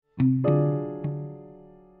Hello,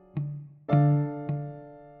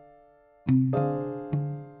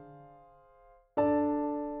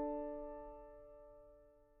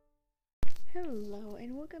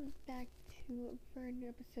 and welcome back to a new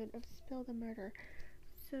episode of Spill the Murder.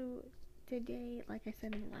 So, today, like I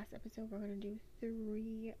said in the last episode, we're going to do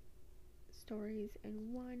 3 stories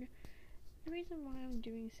in one. The reason why I'm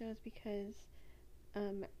doing so is because,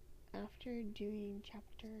 after doing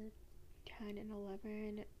chapter 10 and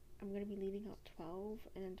 11, I'm going to be leaving out 12,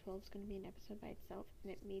 and then 12 is going to be an episode by itself,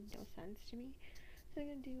 and it made no sense to me. So I'm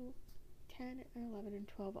going to do 10 and 11 and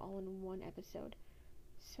 12 all in one episode.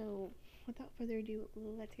 So, without further ado,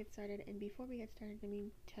 let's get started. And before we get started, let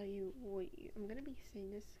me tell you I'm going to be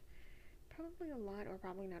saying this probably a lot or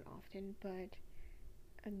probably not often, but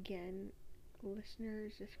again,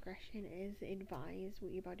 listeners' discretion is advised.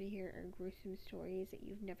 What you're about to hear are gruesome stories that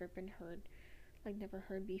you've never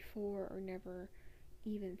heard before or never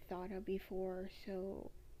even thought of before. So,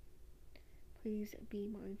 please be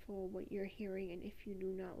mindful of what you're hearing, and if you do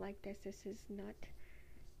not like this is not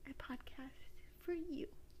a podcast for you.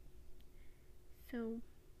 So,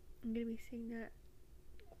 I'm going to be saying that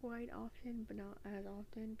quite often, but not as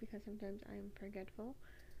often, because sometimes I am forgetful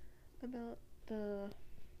about the,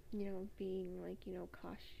 being,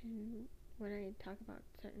 caution when I talk about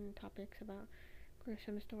certain topics about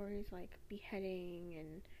gruesome stories, like beheading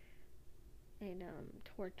and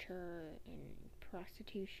torture and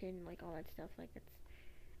prostitution, like all that stuff. Like, it's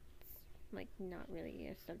like not really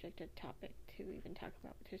a subject or topic to even talk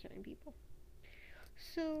about to certain people.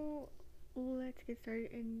 So, let's get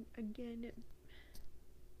started. And again,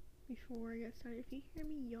 before I get started, if you hear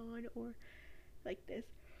me yawn or like this,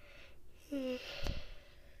 it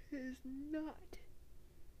is not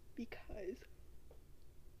because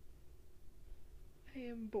I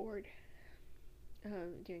am bored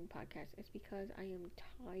doing podcasts. It's because I am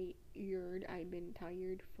tired. I've been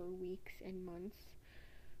tired for weeks and months.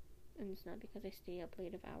 And it's not because I stay up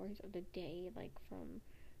late of hours of the day, like from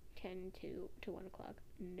 10 to 1 o'clock.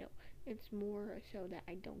 No, it's more so that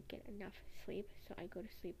I don't get enough sleep. So I go to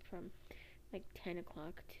sleep from like 10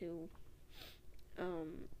 o'clock to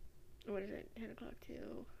 10 o'clock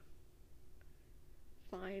to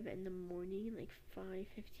 5 in the morning, like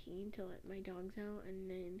 5:15 to let my dogs out, and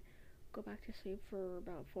then go back to sleep for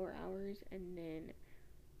about 4 hours, and then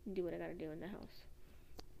do what I gotta do in the house.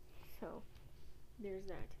 So there's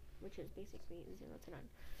that, which is basically 0 to 9.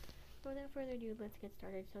 Without further ado, let's get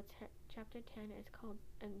started. So chapter 10 is called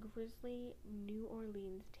A Grisly New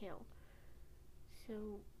Orleans Tale.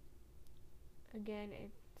 So again,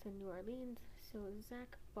 it's in New Orleans. So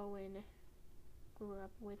Zach Bowen grew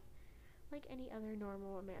up with, like any other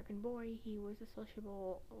normal American boy. He was a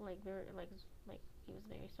sociable, he was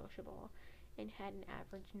very sociable and had an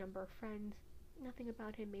average number of friends. Nothing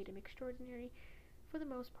about him made him extraordinary. For the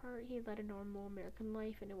most part, he led a normal American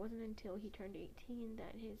life, and it wasn't until he turned 18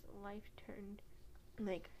 that his life turned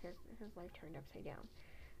upside down.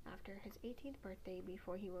 After his 18th birthday,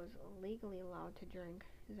 before he was legally allowed to drink,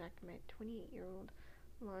 Zach met 28-year-old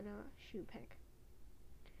Lana Shupeck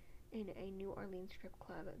in a New Orleans strip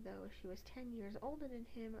club. Though she was 10 years older than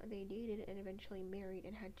him, they dated and eventually married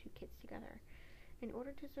and had 2 kids together. In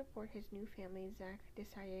order to support his new family, Zach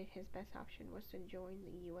decided his best option was to join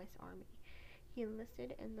the U.S. Army. He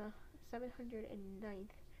enlisted in the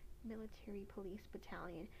 709th Military Police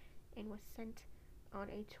Battalion and was sent on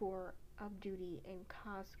a tour of duty in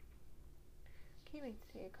can't even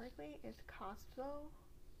say it correctly. It's Kosovo.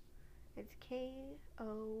 It's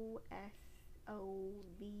Kosovo.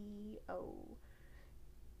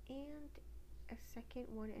 And a second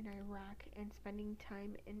one in Iraq, and spending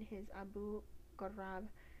time in his Abu Ghraib.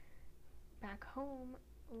 Back home,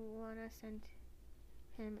 Lana sent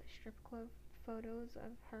him strip club photos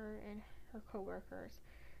of her and her co-workers.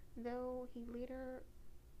 Though he later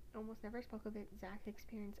almost never spoke of it, Zach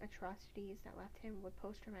experienced atrocities that left him with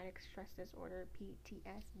post-traumatic stress disorder,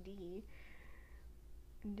 PTSD.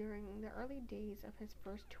 During the early days of his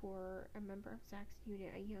first tour, a member of Zach's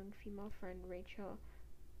unit, a young female friend, Rachel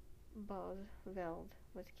Bosveld,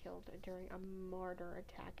 was killed during a mortar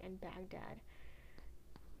attack in Baghdad.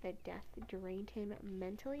 The death drained him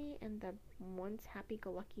mentally, and the once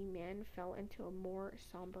happy-go-lucky man fell into a more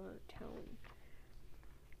somber tone.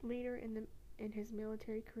 Later in his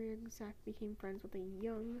military career, Zach became friends with a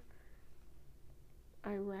young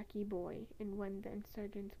Iraqi boy, and when the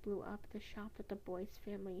insurgents blew up the shop that the boy's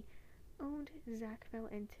family owned, Zach fell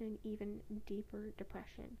into an even deeper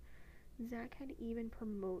depression. Zach had been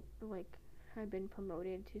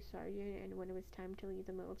promoted to sergeant, and when it was time to leave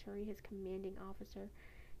the military, his commanding officer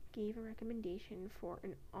gave a recommendation for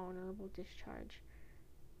an honorable discharge.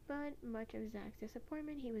 But much of Zach's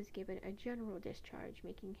disappointment, he was given a general discharge,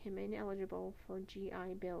 making him ineligible for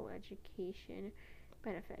GI Bill education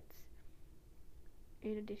benefits.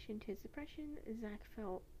 In addition to his depression, Zach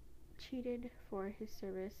felt cheated for his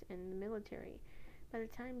service in the military. By the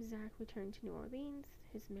time Zach returned to New Orleans,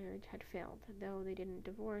 his marriage had failed. Though they didn't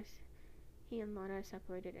divorce, he and Lana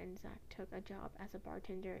separated and Zach took a job as a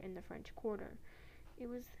bartender in the French Quarter. It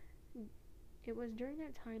was during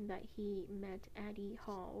that time that he met Addie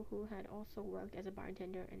Hall, who had also worked as a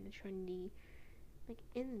bartender in the trendy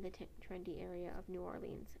area of New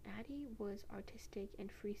Orleans. Addie was artistic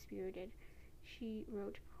and free-spirited. She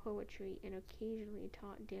wrote poetry and occasionally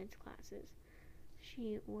taught dance classes.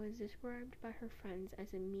 She was described by her friends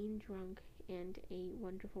as a mean drunk and a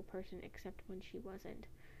wonderful person, except when she wasn't.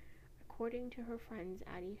 According to her friends,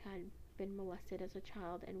 Addie had been molested as a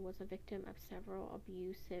child and was a victim of several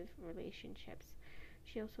abusive relationships.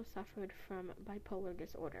 She also suffered from bipolar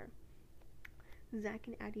disorder. Zach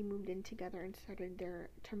and Addie moved in together and started their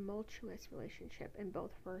tumultuous relationship, and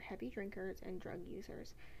both were heavy drinkers and drug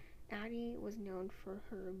users. Addie was known for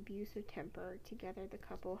her abusive temper. Together, the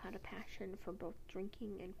couple had a passion for both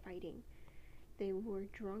drinking and fighting. They were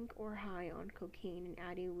drunk or high on cocaine, and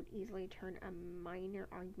Addie would easily turn a minor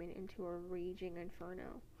argument into a raging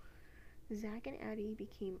inferno. Zach and Addie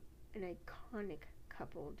became an iconic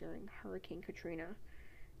couple during Hurricane Katrina,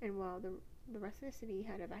 and while the rest of the city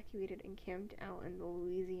had evacuated and camped out in the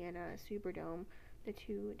Louisiana Superdome, the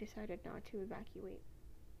two decided not to evacuate.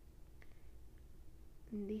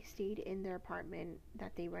 They stayed in their apartment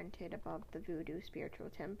that they rented above the Voodoo Spiritual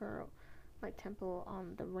Temple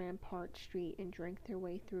on the Rampart Street, and drank their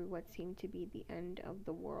way through what seemed to be the end of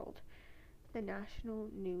the world. The national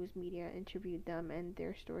news media interviewed them, and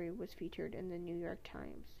their story was featured in the New York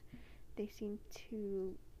Times. They seemed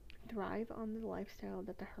to thrive on the lifestyle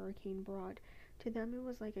that the hurricane brought. To them, it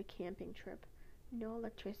was like a camping trip. No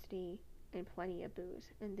electricity and plenty of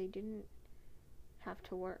booze, and they didn't have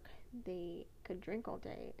to work. They could drink all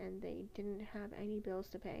day, and they didn't have any bills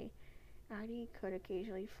to pay. Addie could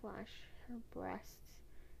occasionally flash her breasts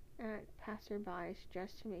at passerbys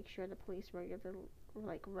just to make sure the police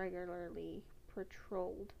regularly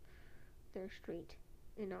patrolled their street.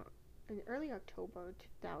 In early October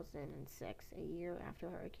 2006, a year after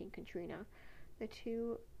Hurricane Katrina, the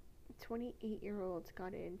two 28-year-olds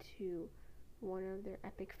got into one of their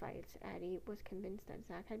epic fights. Addie was convinced that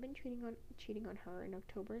Zach had been cheating on her. On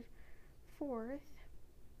October 4th,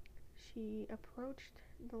 she approached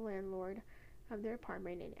the landlord of their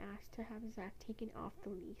apartment and asked to have Zach taken off the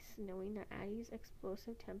lease. Knowing that Addie's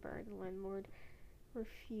explosive temper, the landlord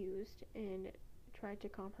refused and tried to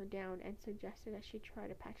calm her down and suggested that she try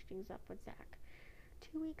to patch things up with Zach.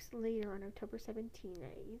 2 weeks later, on October 17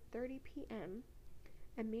 at 8:30 p.m.,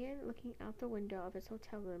 a man looking out the window of his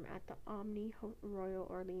hotel room at the Omni Royal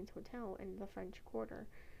Orleans Hotel in the French Quarter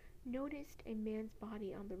noticed a man's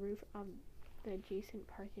body on the roof of the adjacent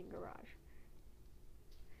parking garage.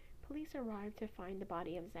 Police arrived to find the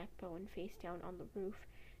body of Zach Bowen face down on the roof.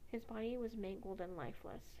 His body was mangled and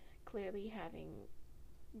lifeless, clearly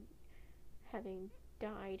having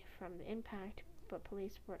died from the impact, but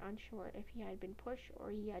police were unsure if he had been pushed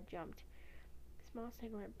or he had jumped. Small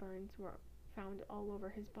cigarette burns were found all over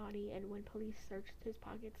his body, and when police searched his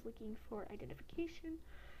pockets looking for identification,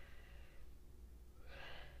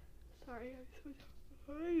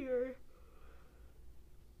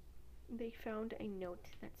 they found a note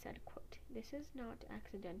that said, quote, "This is not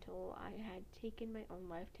accidental. I had taken my own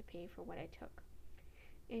life to pay for what I took.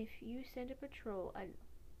 If you send a patrol at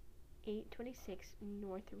 826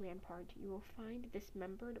 North Rampart, you will find the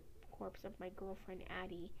dismembered corpse of my girlfriend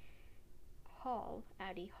Addie Hall,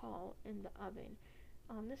 in the oven,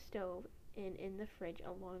 on the stove, and in the fridge,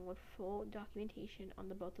 along with full documentation on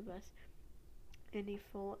the both of us and a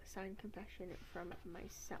full signed confession from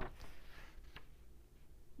myself.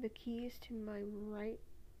 The keys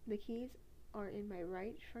are in my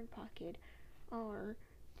right front pocket, are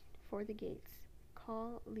for the gates.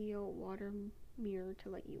 Call Leo Watermere to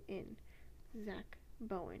let you in. Zach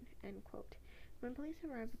Bowen," end quote. When police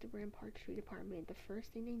arrived at the Rampart Street apartment, the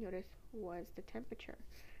first thing they noticed was the temperature.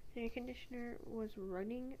 The air conditioner was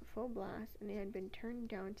running full blast, and it had been turned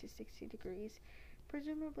down to 60 degrees,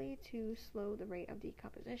 presumably to slow the rate of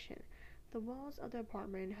decomposition. The walls of the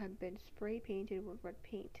apartment had been spray painted with red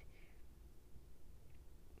paint.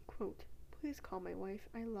 Quote, "Please call my wife.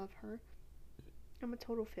 I love her. I'm a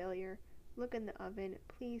total failure. Look in the oven.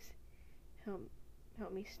 Please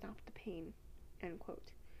help me stop the pain," end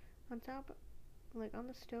quote. On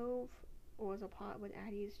the stove was a pot with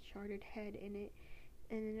Addie's charred head in it,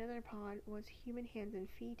 In another pot was human hands and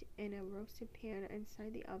feet, and a roasted pan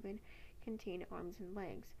inside the oven contained arms and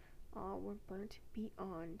legs. All were burnt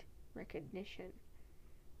beyond recognition.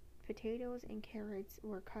 Potatoes and carrots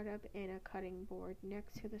were cut up in a cutting board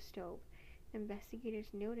next to the stove. Investigators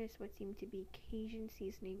noticed what seemed to be Cajun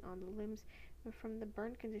seasoning on the limbs, but from the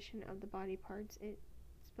burnt condition of the body parts, it's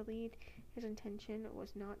believed his intention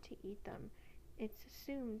was not to eat them. It's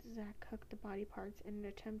assumed Zach cooked the body parts in an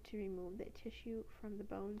attempt to remove the tissue from the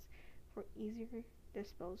bones for easier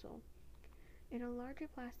disposal. In a larger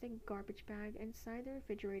plastic garbage bag inside the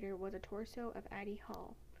refrigerator was a torso of Addie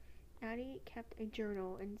Hall. Addie kept a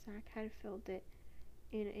journal, and Zach had filled it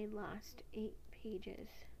in a last 8 pages.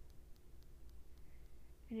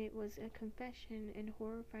 And it was a confession in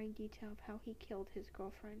horrifying detail of how he killed his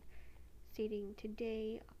girlfriend, stating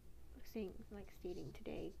today,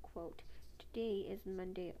 quote, "Today is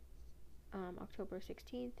Monday, October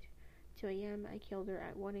 16th, 2 a.m. I killed her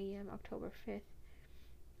at 1 a.m. October 5th.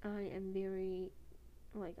 I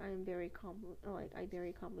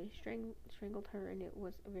very calmly strangled her, and it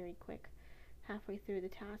was very quick. Halfway through the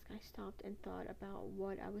task, I stopped and thought about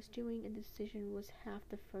what I was doing, and the decision was half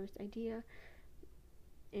the first idea,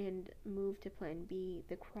 and moved to plan B.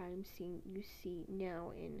 The crime scene you see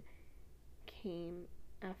now in came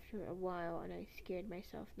after a while, and I scared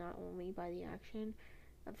myself not only by the action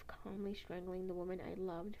of calmly strangling the woman I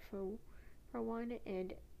loved for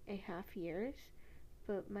 1.5 years,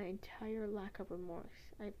 but my entire lack of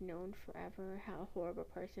remorse. I've known forever how horrible a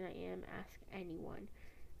person I am, ask anyone,"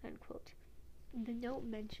 unquote. The note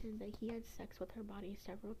mentioned that he had sex with her body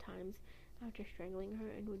several times after strangling her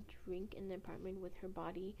and would drink in the apartment with her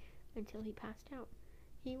body until he passed out.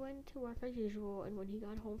 He went to work as usual, and when he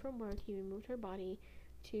got home from work, he removed her body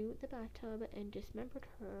to the bathtub and dismembered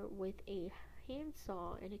her with a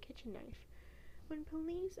handsaw and a kitchen knife. When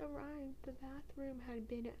police arrived, the bathroom had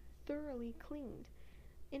been thoroughly cleaned.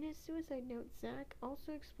 In his suicide note, Zach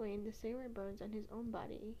also explained the cigarette burns on his own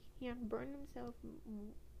body. He had burned himself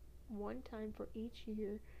one time for each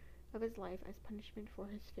year of his life as punishment for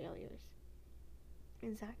his failures.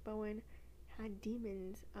 And Zach Bowen had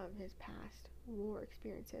demons of his past war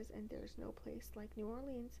experiences, and there's no place like New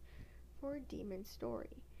Orleans for a demon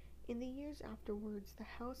story. In the years afterwards, the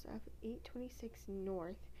house of 826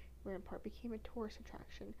 North Rampart became a tourist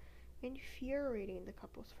attraction, infuriating the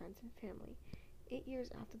couple's friends and family. 8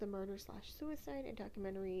 years after the murder/suicide, a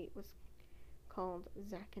documentary was called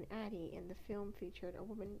Zach and Addie, and the film featured a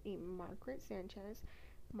woman named Margaret Sanchez.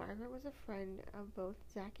 Margaret was a friend of both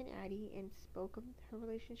Zach and Addie and spoke of her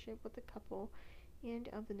relationship with the couple and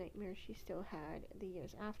of the nightmares she still had the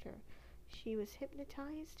years after. She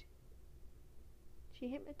hypnotized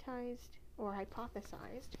or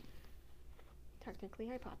hypothesized, technically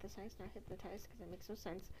hypothesized, not hypnotized because that makes no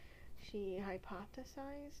sense. She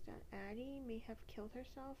hypothesized that Addie may have killed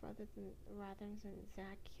herself rather than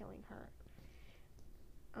Zach killing her.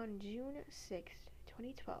 On June 6th,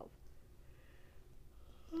 2012.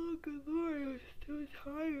 Oh, good lord, I'm still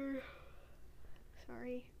tired.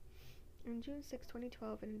 Sorry. On June 6,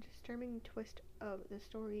 2012, in a disturbing twist of the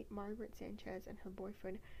story, Margaret Sanchez and her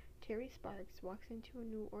boyfriend, Terry Sparks, walks into a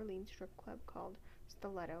New Orleans strip club called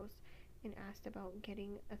Stilettos and asked about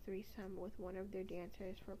getting a threesome with one of their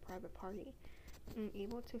dancers for a private party.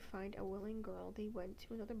 Unable to find a willing girl, they went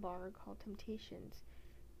to another bar called Temptations.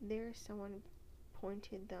 There, someone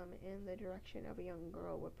pointed them in the direction of a young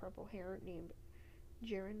girl with purple hair named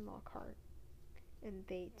Jaren Lockhart, and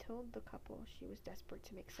they told the couple she was desperate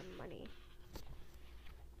to make some money.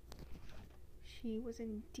 She was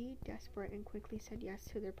indeed desperate and quickly said yes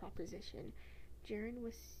to their proposition. Jaren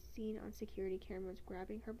was seen on security cameras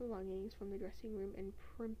grabbing her belongings from the dressing room and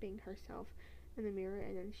primping herself in the mirror,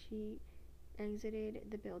 and then she exited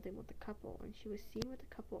the building with the couple, and she was seen with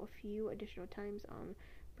the couple a few additional times on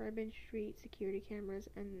Bourbon Street security cameras,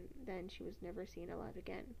 and then she was never seen alive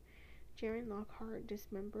again. Jaren Lockhart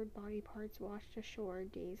dismembered body parts washed ashore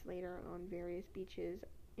days later on various beaches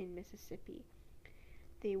in Mississippi.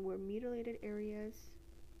 They were mutilated areas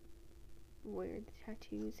where the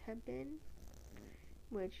tattoos had been,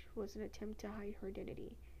 which was an attempt to hide her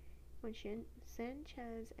identity. When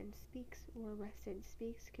Sanchez and Speaks were arrested,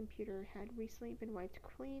 Speaks' computer had recently been wiped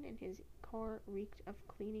clean and his car reeked of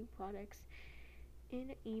cleaning products.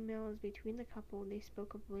 In emails between the couple, they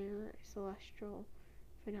spoke of rare celestial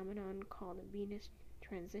phenomenon called Venus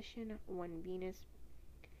transition, when Venus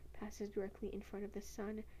passes directly in front of the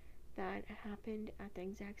sun, that happened at the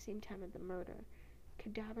exact same time of the murder.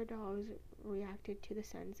 Cadaver dogs reacted to the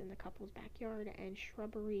scents in the couple's backyard, and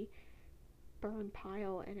shrubbery, burn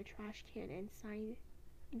pile, and a trash can inside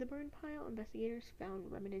The burn pile, investigators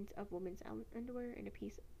found remnants of women's underwear and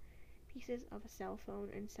pieces of a cell phone,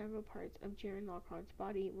 and several parts of Jaron Lockhart's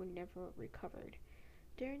body were never recovered.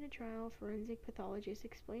 During the trial, forensic pathologists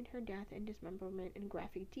explained her death and dismemberment in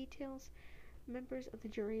graphic details. Members of the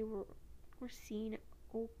jury were seen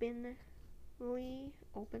openly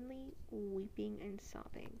weeping and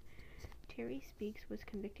sobbing. Terry Speaks was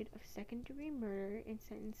convicted of second-degree murder and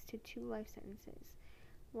sentenced to 2 life sentences.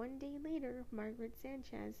 1 day later, Margaret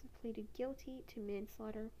Sanchez pleaded guilty to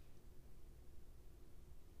manslaughter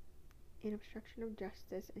and obstruction of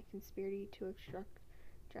justice and conspiracy to obstruct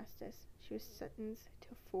justice. She was sentenced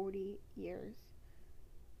to 40 years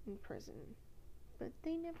in prison. But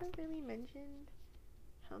they never really mentioned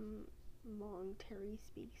how long Terry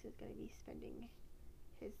Speaks is going to be spending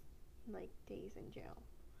his, days in jail.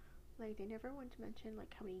 They never want to mention,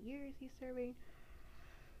 how many years he's serving.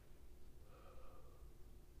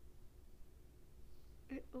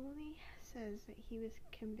 It only says that he was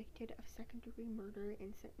convicted of second-degree murder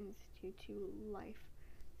and sentenced to 2 life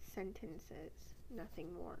sentences.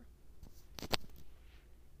 Nothing more.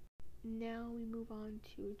 Now we move on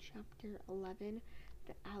to Chapter 11,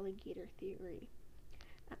 the Alligator Theory.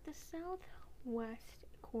 At the southwest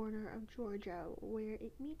corner of Georgia, where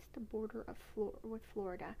it meets the border of with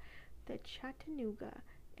Florida, the Chattanooga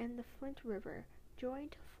and the Flint River join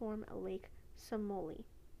to form Lake Somali.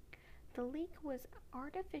 The lake was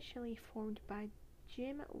artificially formed by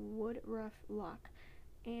Jim Woodruff Lock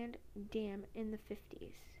and Dam in the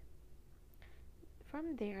 50s.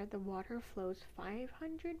 From there, the water flows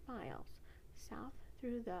 500 miles south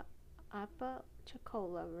through the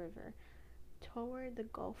Apalachicola River toward the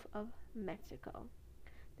Gulf of Mexico.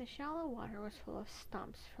 The shallow water was full of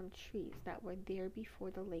stumps from trees that were there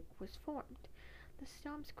before the lake was formed. The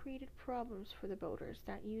stumps created problems for the boaters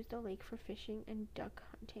that used the lake for fishing and duck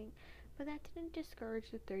hunting, but that didn't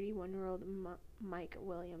discourage the 31-year-old Mike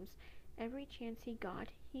Williams. Every chance he got,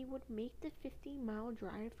 he would make the 50-mile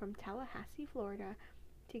drive from Tallahassee, Florida,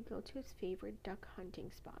 to go to his favorite duck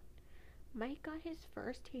hunting spot. Mike got his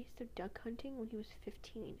first taste of duck hunting when he was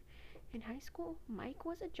 15. In high school, Mike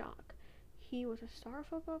was a jock. He was a star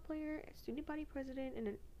football player, student body president,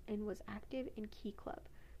 and was active in Key Club.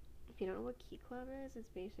 If you don't know what Key Club is, it's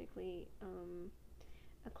basically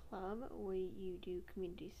a club where you do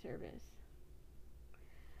community service.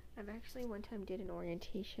 I've actually one time attended an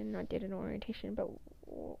orientation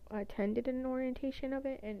of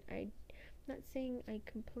it, and I'm not saying I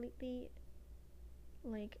completely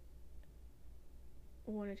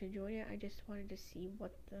wanted to join it. I just wanted to see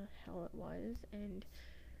what the hell it was, and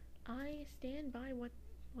I stand by what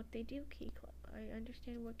they do. Key Club. I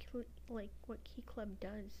understand what Key Club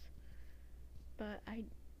does, but I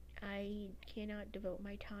cannot devote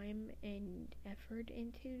my time and effort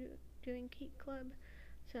into doing Key Club.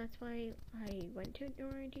 So that's why I went to an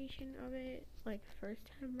orientation of it, first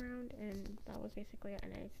time around, and that was basically it,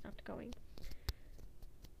 and I stopped going.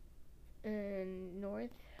 And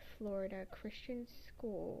North Florida Christian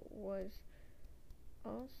School was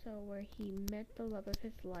also where he met the love of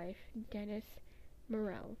his life, Dennis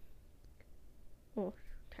Morrell. Well,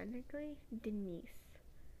 technically,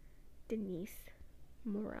 Denise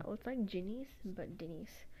Morrell. It's like Ginny's, but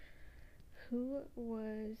Denise, who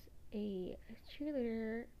was a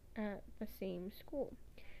cheerleader at the same school.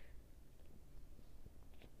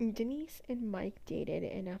 Denise and Mike dated,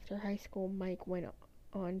 and after high school, Mike went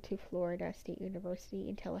on to Florida State University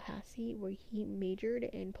in Tallahassee, where he majored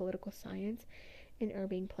in political science and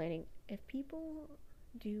urban planning. If people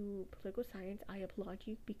do political science, I applaud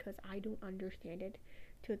you, because I don't understand it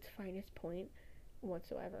to its finest point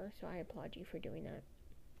whatsoever, so I applaud you for doing that.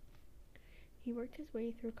 He worked his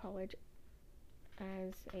way through college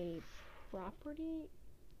as a property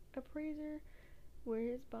appraiser, where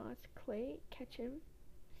his boss, Clay Kičevo,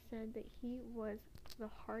 said that he was the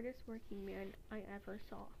hardest working man I ever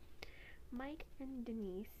saw. Mike and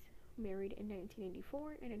Denise married in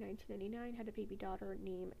 1984, and in 1999 had a baby daughter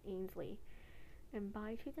named Ainsley. And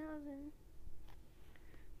by 2000,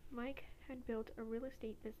 Mike had built a real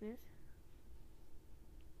estate business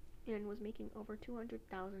and was making over $200,000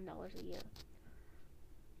 a year.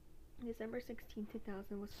 December 16,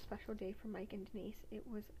 2000 was a special day for Mike and Denise. It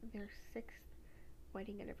was their 6th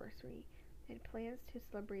wedding anniversary. They had plans to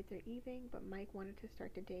celebrate their evening, but Mike wanted to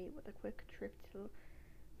start the day with a quick trip to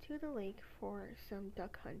the lake for some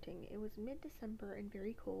duck hunting. It was mid-December and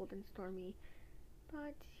very cold and stormy,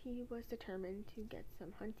 but he was determined to get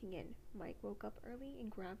some hunting in. Mike woke up early and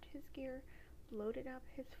grabbed his gear, loaded up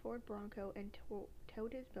his Ford Bronco, and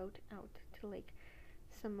towed his boat out to Lake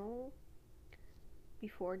Somali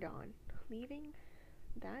before dawn. Leaving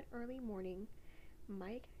that early morning,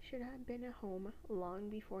 Mike should have been at home long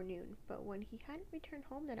before noon, but when he hadn't returned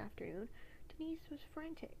home that afternoon, Denise was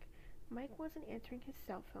frantic. Mike wasn't answering his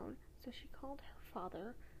cell phone, so she called her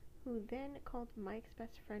father, who then called Mike's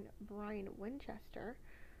best friend Brian Winchester.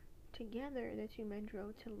 Together, the two men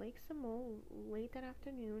drove to Lake Simone late that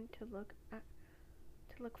afternoon to look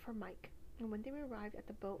for Mike. And when they arrived at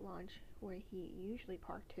the boat launch where he usually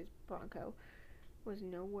parked his Bronco, was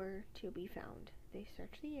nowhere to be found. They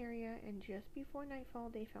searched the area, and just before nightfall,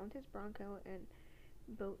 they found his Bronco and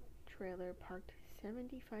boat trailer parked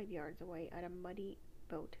 75 yards away at a muddy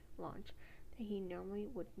boat launch that he normally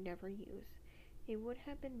would never use. It would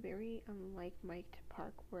have been very unlike Mike to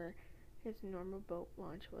park where his normal boat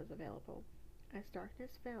launch was available. As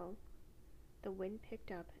darkness fell, the wind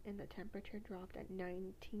picked up and the temperature dropped at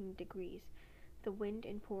 19 degrees. The wind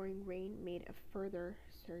and pouring rain made a further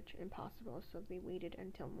search impossible, so they waited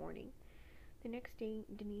until morning. The next day,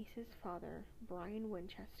 Denise's father, Brian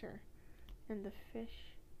Winchester, and the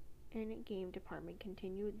Fish and Game Department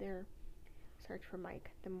continued their search for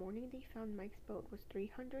Mike. The morning they found Mike's boat was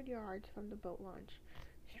 300 yards from the boat launch.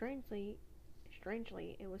 Strangely,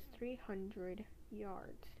 it was 300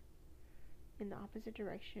 yards in the opposite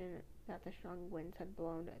direction that the strong winds had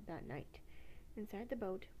blown that night. Inside the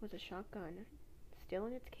boat was a shotgun, still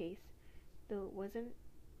in its case, though it wasn't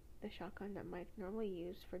the shotgun that Mike normally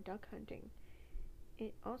used for duck hunting.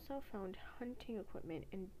 It also found hunting equipment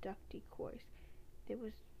and duck decoys.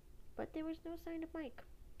 But there was no sign of Mike.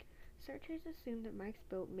 Searchers assumed that Mike's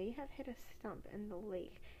boat may have hit a stump in the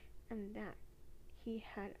lake and that he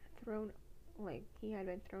had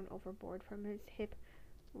been thrown overboard from his hip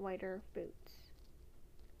waders boots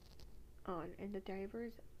on, and the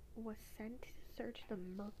divers was sent to search the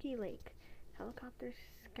murky lake. Helicopters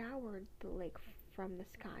scoured the lake from the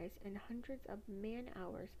skies, and hundreds of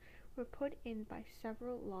man-hours were put in by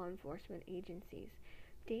several law enforcement agencies.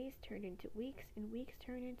 Days turned into weeks, and weeks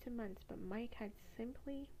turned into months, but Mike had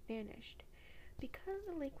simply vanished. Because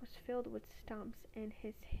the lake was filled with stumps and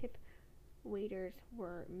his hip waders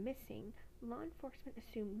were missing, law enforcement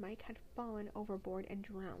assumed Mike had fallen overboard and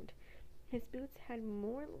drowned. His boots had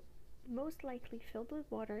most likely filled with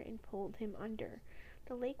water and pulled him under.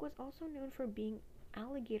 The lake was also known for being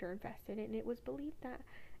alligator infested, and it was believed that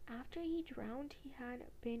after he drowned, he had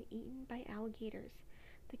been eaten by alligators.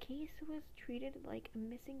 The case was treated like a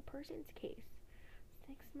missing persons case.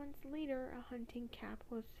 6 months later, a hunting cap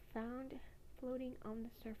was found floating on the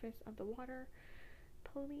surface of the water.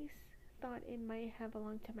 Police thought it might have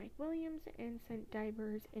belonged to Mike Williams and sent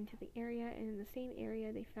divers into the area, and in the same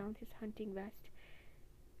area they found his hunting vest,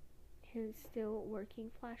 his still working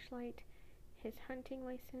flashlight, his hunting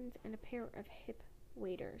license, and a pair of hip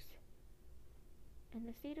waders. In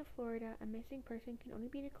the state of Florida, a missing person can only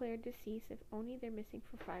be declared deceased if only they're missing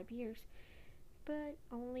for 5 years. But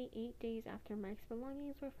only 8 days after Mike's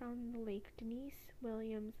belongings were found in the lake, Denise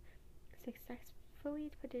Williams successfully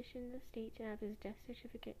petitioned the state to have his death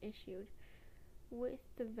certificate issued. With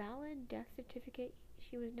the valid death certificate,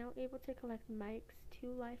 she was now able to collect Mike's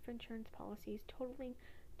 2 life insurance policies totaling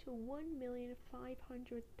to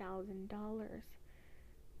 $1,500,000.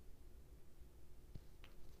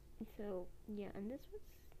 So, yeah, and this was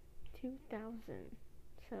 2000.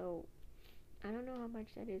 So, I don't know how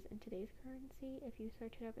much that is in today's currency. If you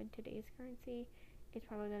search it up in today's currency, it's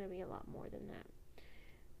probably going to be a lot more than that.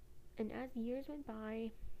 And as years went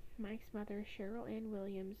by, Mike's mother, Cheryl Ann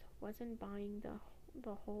Williams, wasn't buying the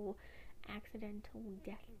whole accidental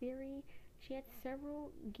death theory. She had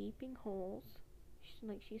several gaping holes.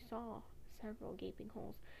 She saw several gaping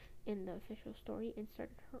holes in the official story and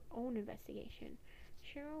started her own investigation.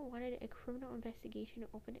 Cheryl wanted a criminal investigation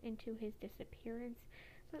opened into his disappearance,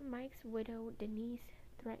 but Mike's widow, Denise,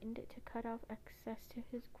 threatened to cut off access to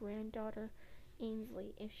his granddaughter,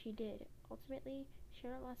 Ainsley, if she did. Ultimately,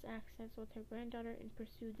 Cheryl lost access with her granddaughter and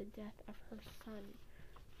pursued the death of her son.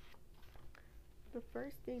 The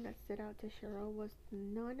first thing that stood out to Cheryl was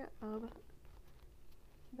none of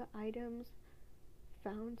the items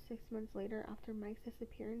found 6 months later after Mike's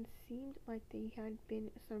disappearance seemed like they had been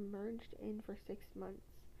submerged in for 6 months.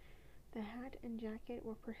 The hat and jacket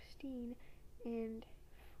were pristine and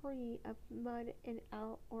free of mud and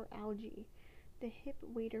algae. The hip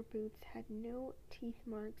wader boots had no teeth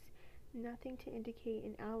marks, nothing to indicate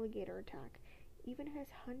an alligator attack. Even his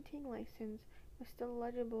hunting license was still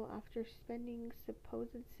legible after spending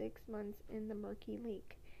supposed 6 months in the murky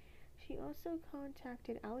lake. She also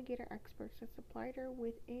contacted alligator experts that supplied her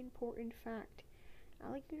with an important fact.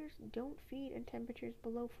 Alligators don't feed in temperatures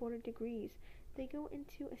below 40 degrees. They go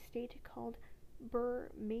into a state called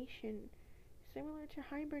brumation. Similar to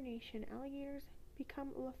hibernation, alligators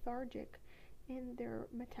become lethargic and their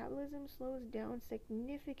metabolism slows down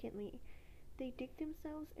significantly. They dig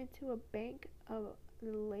themselves into a bank of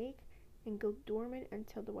the lake and go dormant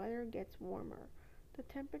until the weather gets warmer. The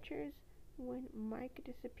temperatures when Mike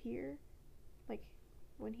disappeared, like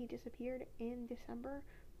when he disappeared in December,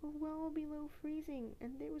 were well below freezing,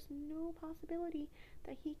 and there was no possibility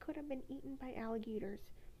that he could have been eaten by alligators.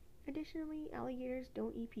 Additionally, alligators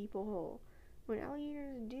don't eat people whole. When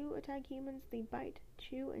alligators do attack humans, they bite,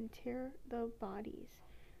 chew, and tear the bodies.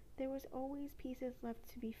 There was always pieces left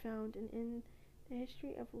to be found, and in the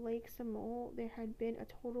history of Lake Samole, there had been a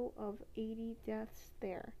total of 80 deaths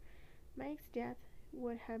there. Mike's death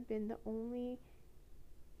would have been the only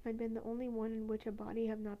one in which a body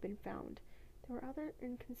had not been found. There were other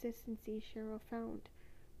inconsistencies Cheryl found.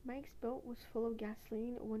 Mike's boat was full of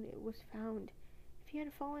gasoline when it was found. If he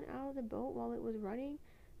had fallen out of the boat while it was running,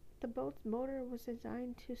 the boat's motor was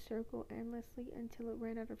designed to circle endlessly until it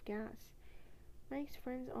ran out of gas. Mike's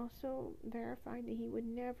friends also verified that he would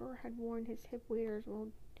never have worn his hip waders while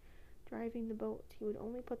driving the boat. He would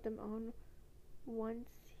only put them on once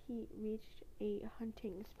he reached a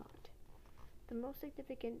hunting spot. The most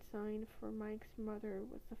significant sign for Mike's mother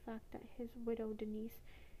was the fact that his widow, Denise,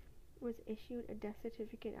 was issued a death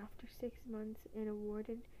certificate after 6 months and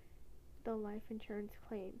awarded the life insurance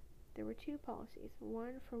claim. There were two policies,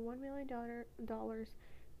 one for $1 million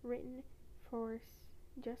written for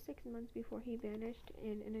just 6 months before he vanished,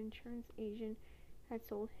 and an insurance agent had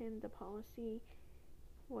sold him the policy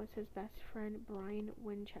was his best friend Brian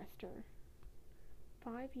Winchester.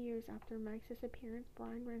 5 years after Mike's disappearance,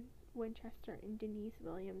 Brian Winchester and Denise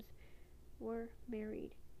Williams were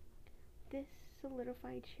married. This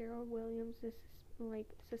solidified Cheryl Williams'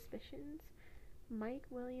 suspicions. Mike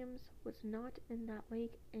Williams was not in that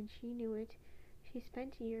lake, and she knew it. She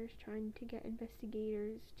spent years trying to get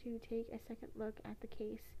investigators to take a second look at the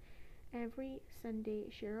case. Every Sunday,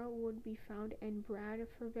 Cheryl would be found in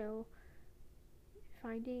Bradfordville,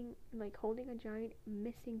 holding a giant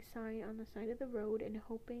missing sign on the side of the road and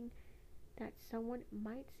hoping that someone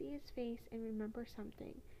might see his face and remember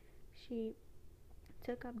something. She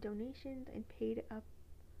took up donations and paid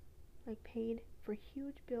for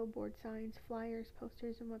huge billboard signs, flyers,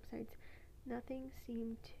 posters, and websites. Nothing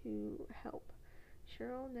seemed to help.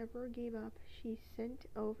 Cheryl never gave up. She sent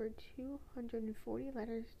over 240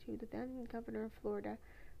 letters to the then governor of Florida,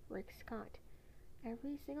 Rick Scott.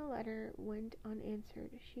 Every single letter went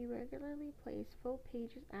unanswered. She regularly placed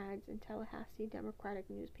full-page ads in Tallahassee Democratic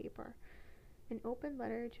newspaper. An open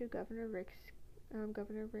letter to Governor Rick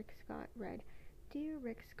Scott read, "Dear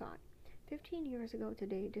Rick Scott, 15 years ago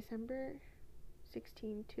today, December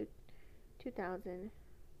 16, 2000,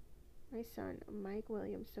 my son, Mike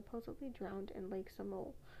Williams, supposedly drowned in Lake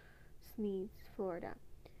Samole, Sneads, Florida,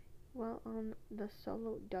 while on the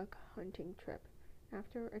solo duck hunting trip.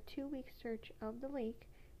 After a 2-week search of the lake,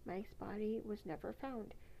 Mike's body was never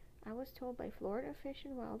found. I was told by Florida Fish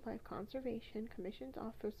and Wildlife Conservation Commission's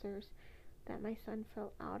officers that my son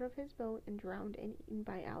fell out of his boat and drowned and eaten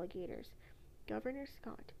by alligators. Governor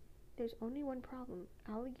Scott, there's only one problem.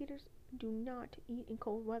 Alligators do not eat in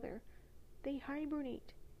cold weather. They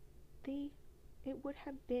hibernate. It would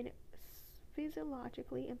have been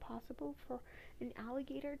physiologically impossible for an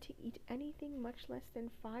alligator to eat anything much less than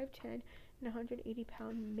 5'10" and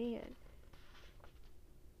 180-pound man."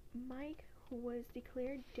 Mike was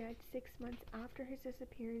declared dead 6 months after his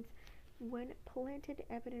disappearance when planted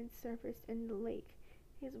evidence surfaced in the lake.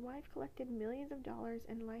 His wife collected millions of dollars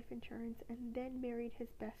in life insurance and then married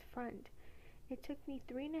his best friend. It took me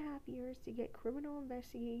 3.5 years to get criminal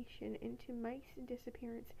investigation into Mike's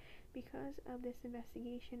disappearance. Because of this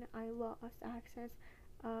investigation, I lost access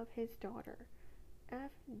of his daughter.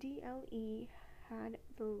 FDLE had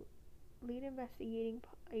the lead investigating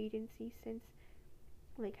agency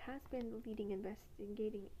has been the leading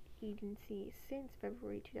investigating agency since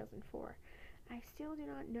February 2004. I still do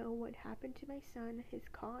not know what happened to my son. His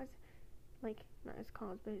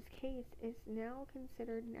case is now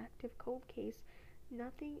considered an active cold case.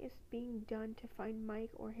 Nothing is being done to find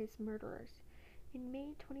Mike or his murderers. In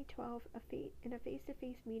May 2012, in a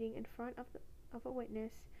face-to-face meeting in front of a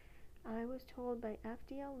witness, I was told by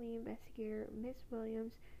FDLE investigator Miss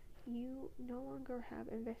Williams, "You no longer have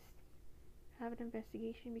an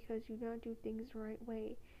investigation because you do not do things the right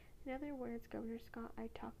way." In other words, Governor Scott, I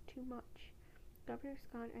talk too much. Governor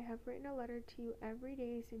Scott, I have written a letter to you every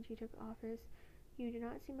day since you took office. You do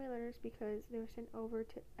not see my letters because they were sent over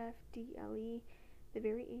to FDLE, the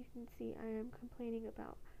very agency I am complaining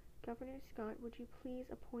about. Governor Scott, would you please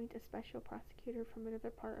appoint a special prosecutor from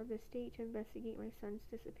another part of the state to investigate my son's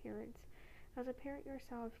disappearance? As a parent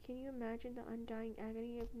yourself, can you imagine the undying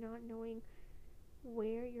agony of not knowing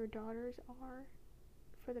where your daughters are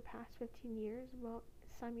for the past 15 years while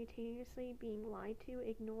simultaneously being lied to,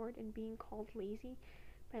 ignored, and being called lazy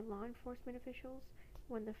by law enforcement officials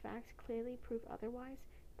when the facts clearly prove otherwise.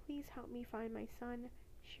 Please help me find my son,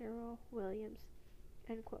 Cheryl Williams."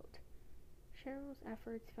 End quote. Cheryl's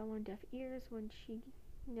efforts fell on deaf ears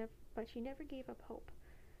but she never gave up hope.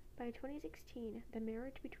 By 2016, the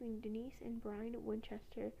marriage between Denise and Brian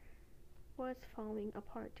Winchester was falling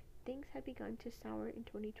apart. Things had begun to sour in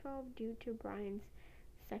 2012 due to Brian's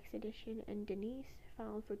sex addiction, and Denise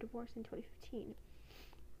filed for divorce in 2015.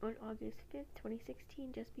 On August 5,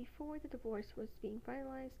 2016, just before the divorce was being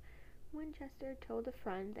finalized, Winchester told a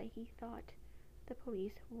friend that he thought the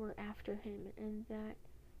police were after him, and that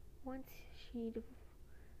once she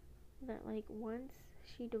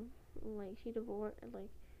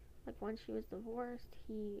was divorced,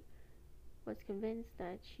 he was convinced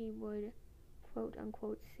that she would quote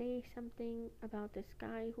unquote say something about this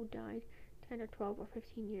guy who died 10 or 12 or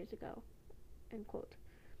 15 years ago, end quote.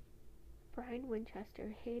 Brian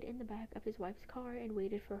Winchester hid in the back of his wife's car and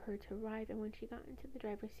waited for her to arrive, and when she got into the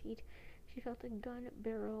driver's seat, she felt a gun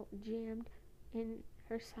barrel jammed in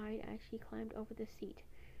her side as she climbed over the seat.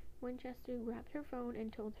 Winchester grabbed her phone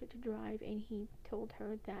and told her to drive, and he told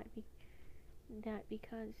her that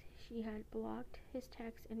because she had blocked his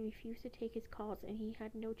texts and refused to take his calls, and he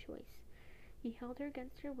had no choice. He held her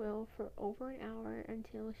against her will for over an hour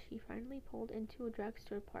until she finally pulled into a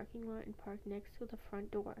drugstore parking lot and parked next to the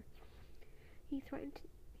front door. He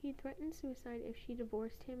threatened suicide if she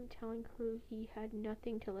divorced him, telling her he had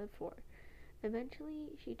nothing to live for.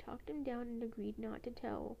 Eventually, she talked him down and agreed not to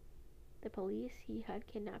tell the police he had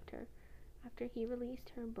kidnapped her. After he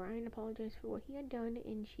released her, Brian apologized for what he had done,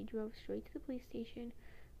 and she drove straight to the police station.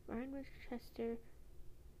 Brian Winchester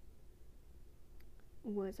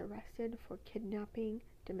was arrested for kidnapping,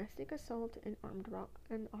 domestic assault, and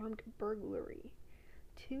armed burglary.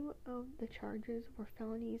 2 of the charges were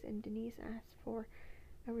felonies, and Denise asked for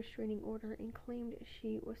a restraining order and claimed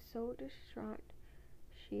she was so distraught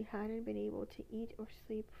she hadn't been able to eat or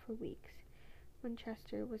sleep for weeks.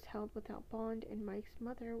 Winchester was held without bond, and Mike's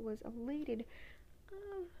mother was elated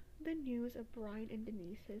of the news of Brian and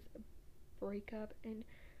Denise's breakup, and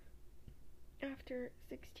after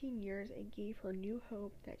 16 years, it gave her new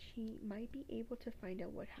hope that she might be able to find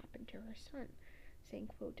out what happened to her son, saying,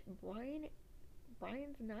 quote,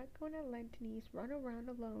 Brian's not going to let Denise run around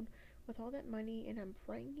alone with all that money, and I'm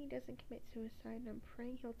praying he doesn't commit suicide, and I'm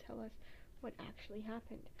praying he'll tell us what actually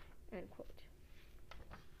happened, end quote.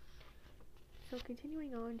 So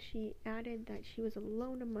continuing on, she added that she was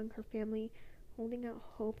alone among her family, holding out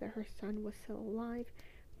hope that her son was still alive.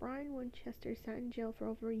 Brian Winchester sat in jail for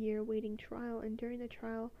over a year waiting trial, and during the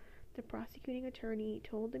trial, the prosecuting attorney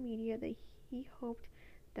told the media that he hoped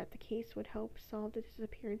that the case would help solve the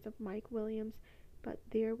disappearance of Mike Williams, but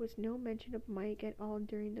there was no mention of Mike at all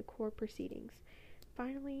during the court proceedings.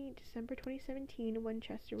 Finally, December 2017,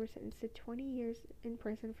 Winchester was sentenced to 20 years in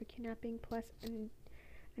prison for kidnapping plus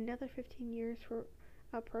another 15 years for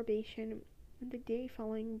probation. The day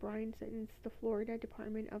following Brian's sentence, the Florida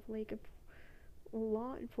Department of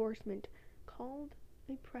Law Enforcement called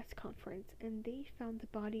a press conference, and they found the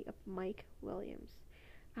body of Mike Williams.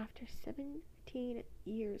 After 17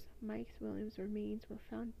 years, Mike Williams' remains were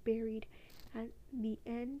found buried at the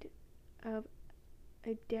end of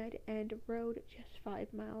a dead-end road just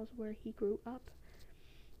 5 miles where he grew up,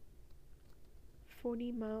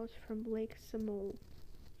 40 miles from Lake Semole.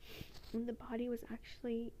 And the body was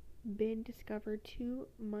actually been discovered 2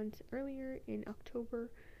 months earlier in October.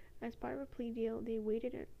 As part of a plea deal, they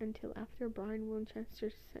waited until after Brian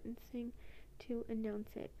Winchester's sentencing to announce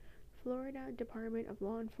it. Florida Department of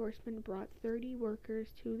Law Enforcement brought 30 workers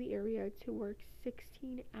to the area to work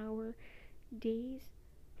 16-hour days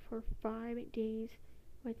for 5 days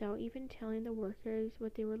without even telling the workers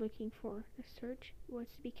what they were looking for. The search was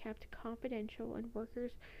to be kept confidential, and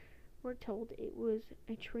workers were told it was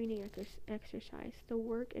a training exercise. The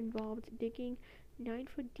work involved digging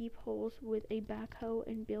 9-foot deep holes with a backhoe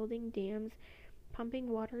and building dams, pumping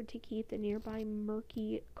water to keep the nearby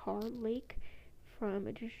murky Carr Lake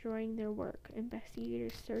from destroying their work.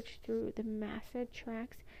 Investigators searched through the massive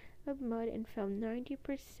tracts of mud and found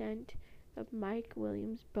 90% of Mike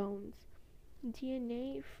Williams' bones.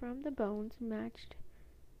 DNA from the bones matched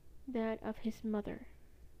that of his mother.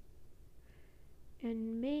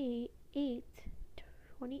 On May 8,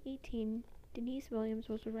 2018, Denise Williams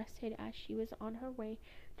was arrested as she was on her way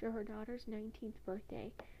to her daughter's 19th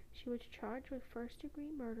birthday. She was charged with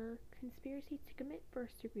first-degree murder, conspiracy to commit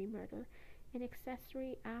first-degree murder, and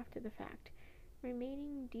accessory after the fact.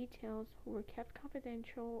 Remaining details were kept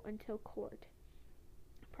confidential until court.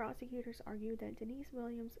 Prosecutors argued that Denise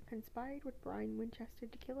Williams conspired with Brian Winchester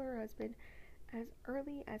to kill her husband as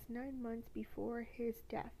early as 9 months before his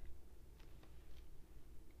death.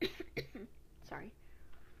 Sorry.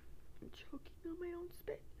 I'm choking on my own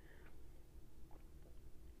spit.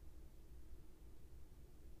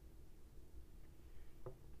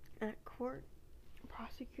 At court,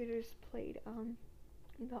 prosecutors played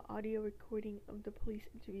the audio recording of the police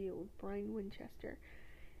interview with Brian Winchester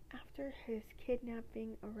after his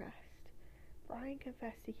kidnapping arrest. Brian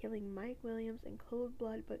confessed to killing Mike Williams in cold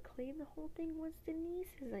blood, but claimed the whole thing was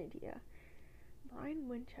Denise's idea. Brian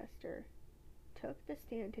Winchester took the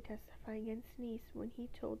stand to testify against Denise when he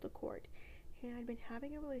told the court he had been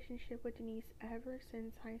having a relationship with Denise ever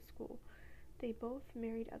since high school. They both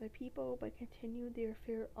married other people, but continued their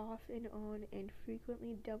affair off and on and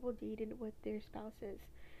frequently double dated with their spouses.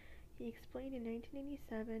 He explained in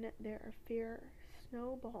 1987 their affair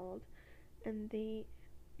snowballed and they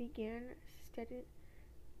began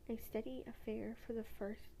a steady affair for the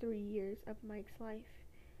first 3 years of Mike's life.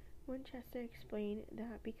 Winchester explained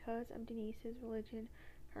that because of Denise's religion,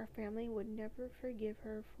 her family would never forgive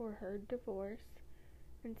her for her divorce.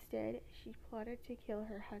 Instead, she plotted to kill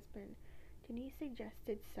her husband. Denise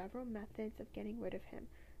suggested several methods of getting rid of him,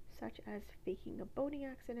 such as faking a boating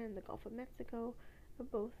accident in the Gulf of Mexico for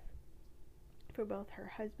both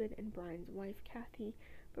her husband and Brian's wife, Kathy,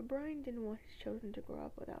 but Brian didn't want his children to grow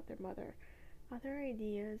up without their mother. Other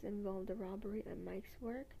ideas involved a robbery at Mike's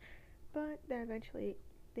work, but they eventually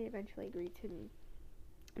agreed to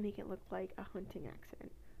make it look like a hunting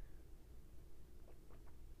accident.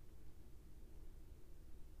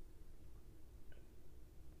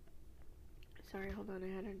 Sorry, hold on, I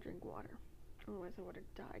had to drink water. Otherwise I would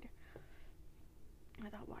have died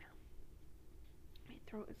without water. My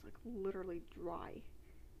throat is like literally dry.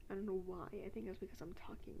 I don't know why. I think it's because I'm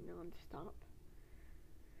talking non-stop.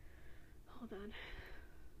 Hold on.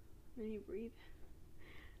 Let me breathe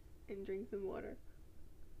and drink some water.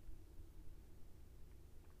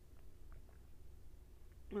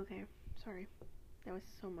 Okay, sorry. That was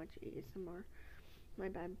so much ASMR. My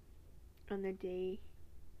bad. On the day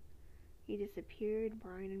he disappeared,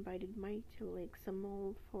 Brian invited Mike to Lake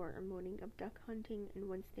Samol for a morning of duck hunting, and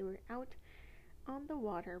once they were out on the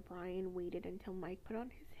water, Brian waited until Mike put on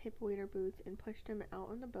his hip waders boots and pushed him out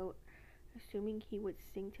on the boat, assuming he would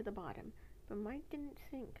sink to the bottom. But Mike didn't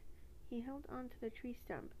sink. He held onto the tree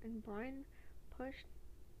stump, and Brian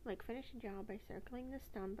finished the job by circling the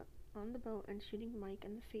stump on the boat and shooting Mike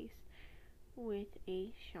in the face with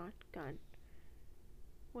a shotgun.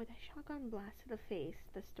 With a shotgun blast to the face,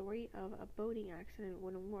 the story of a boating accident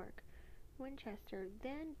wouldn't work. Winchester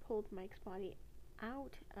then pulled Mike's body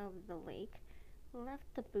out of the lake,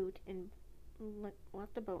 left the boat and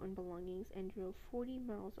belongings, and drove 40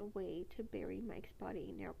 miles away to bury Mike's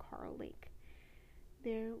body near Carl Lake.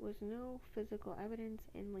 There was no physical evidence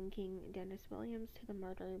in linking Dennis Williams to the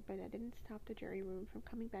murder, but that didn't stop the jury room from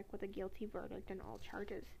coming back with a guilty verdict on all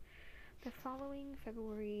charges. The following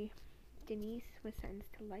February, Denise was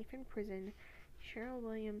sentenced to life in prison. Cheryl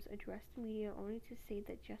Williams addressed the media only to say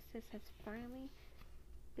that justice has finally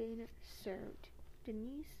been served.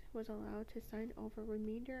 Denise was allowed to sign over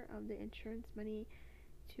remainder of the insurance money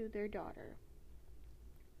to their daughter,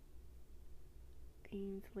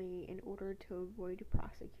 Ainsley, in order to avoid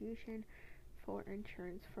prosecution for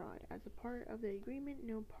insurance fraud. As a part of the agreement,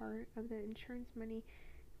 no part of the insurance money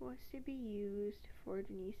was to be used for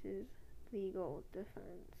Denise's legal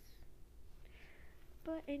defense.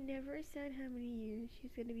 But it never said how many years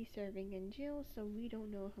she's going to be serving in jail, so we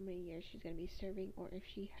don't know how many years she's going to be serving, or if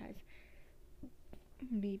she has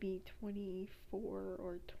maybe 24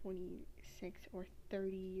 or 26 or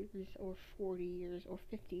 30 years or 40 years or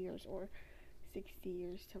 50 years or 60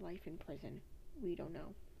 years to life in prison. We don't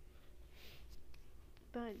know.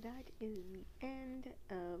 But that is the end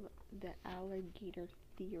of the alligator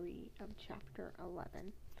theory of chapter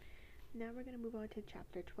 11. Now we're going to move on to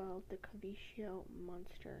chapter 12, the Kičevo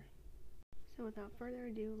monster. So without further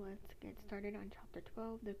ado, let's get started on chapter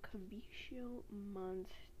 12, the Kičevo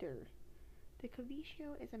monster. The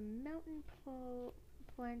Kičevo is a mountain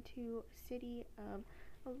plateau city of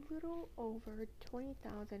a little over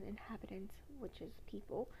 20,000 inhabitants, which is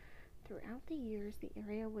people. Throughout the years, the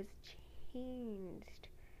area was changed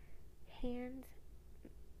hands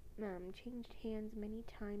many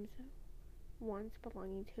times, once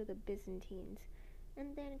belonging to the Byzantines,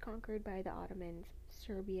 and then conquered by the Ottomans,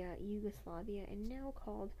 Serbia, Yugoslavia, and now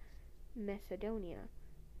called Macedonia.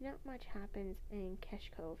 Not much happens in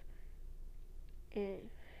Kičevo.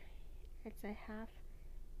 It's a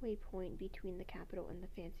halfway point between the capital and the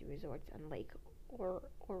fancy resorts on Lake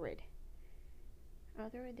Ohrid.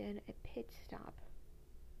 Other than a pit stop,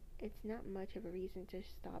 it's not much of a reason to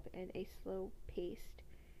stop in a slow-paced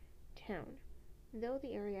town. Though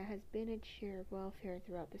the area has been its share of welfare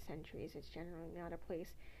throughout the centuries, it's generally not a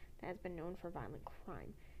place that has been known for violent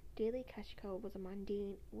crime. Daily Kičevo was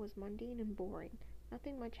mundane and boring.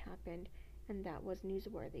 Nothing much happened, and that was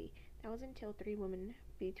newsworthy. That was until three women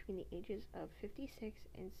between the ages of 56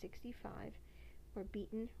 and 65 were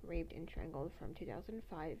beaten, raped, and strangled from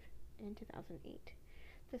 2005 and 2008.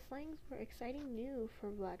 The slangs were exciting new for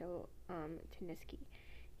Vlado Teniski.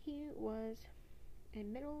 He was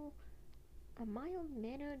a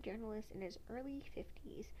mild-mannered journalist in his early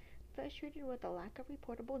 50s, frustrated with the lack of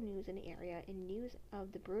reportable news in the area, and news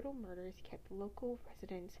of the brutal murders kept local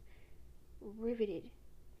residents riveted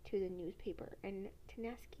to the newspaper and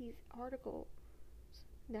Teniski's articles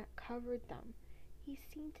that covered them. He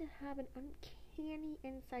seemed to have an uncanny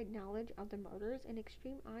inside knowledge of the murders and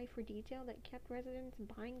extreme eye for detail that kept residents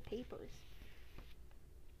buying papers.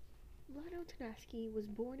 Vlado Teniski was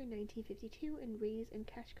born in 1952 and raised in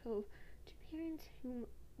Kičevo to parents who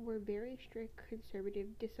were very strict conservative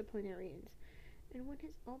disciplinarians. And when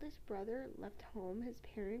his oldest brother left home, his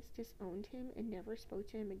parents disowned him and never spoke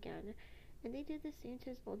to him again, and they did the same to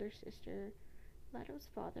his older sister. Vlado's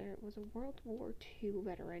father was a World War II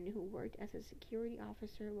veteran who worked as a security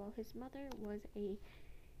officer, while his mother was a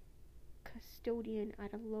custodian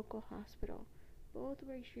at a local hospital. Both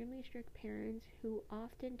were extremely strict parents who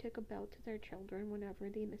often took a belt to their children whenever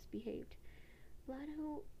they misbehaved.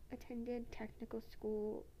 Vlado attended technical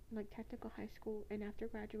high school, and after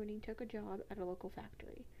graduating took a job at a local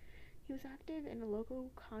factory. He was active in a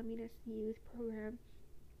local communist youth program,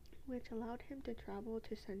 which allowed him to travel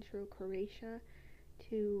to Central Croatia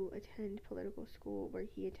to attend political school, where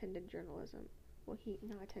he attended journalism. Well, he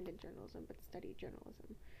not attended journalism, but studied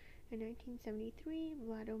journalism. In 1973,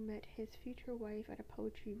 Vlado met his future wife at a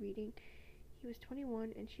poetry reading. He was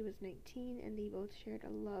 21 and she was 19, and they both shared a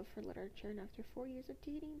love for literature, and after 4 years of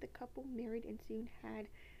dating, the couple married and soon had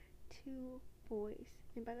 2 boys.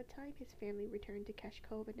 And by the time his family returned to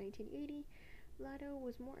Kičevo in 1980, Vlado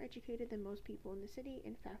was more educated than most people in the city,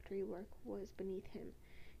 and factory work was beneath him.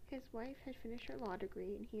 His wife had finished her law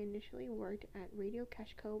degree, and he initially worked at Radio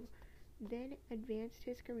Kičevo, then advanced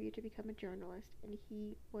his career to become a journalist, and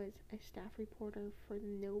he was a staff reporter for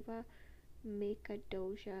Nova New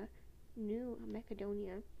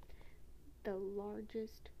Macedonia, the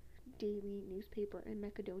largest daily newspaper in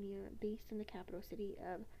Macedonia, based in the capital city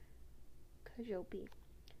of Kičevo.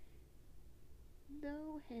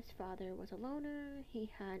 Though his father was a loner,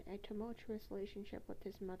 he had a tumultuous relationship with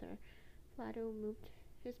his mother. Vlado moved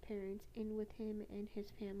his parents in with him and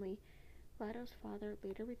his family. Vlado's father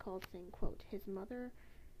later recalled saying, quote, "His mother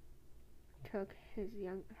took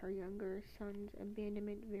her younger son's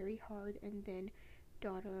abandonment very hard, and then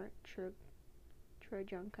daughter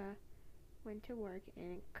Trajanka went to work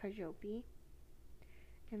in Kičevo,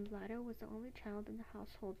 and Vlado was the only child in the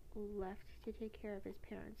household left to take care of his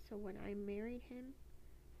parents. So when I married him,"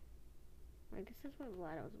 this is what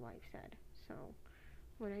Vlado's wife said, "so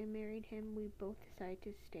when I married him, we both decided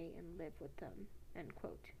to stay and live with them," end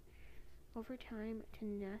quote. Over time,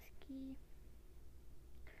 Teniski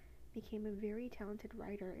became a very talented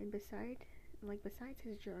writer, and besides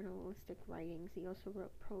his journalistic writings, he also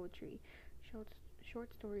wrote poetry,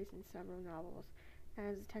 short stories, and several novels.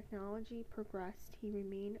 As technology progressed, he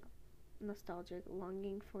remained nostalgic,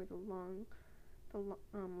 longing for the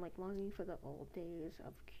old days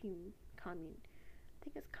of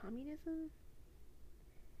communism,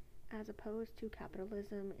 as opposed to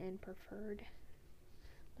capitalism, and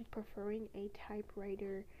preferring a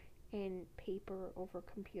typewriter and paper over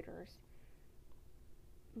computers.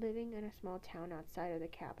 Living in a small town outside of the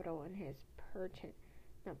capital and his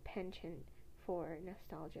penchant for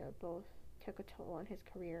nostalgia both took a toll on his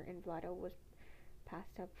career, and Vlado was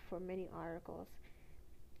passed up for many articles.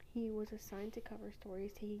 He was assigned to cover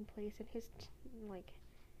stories taking place in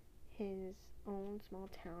his own small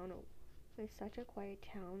town. It was such a quiet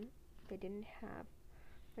town that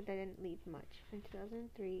didn't leave much. In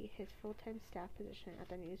 2003, his full-time staff position at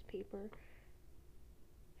the newspaper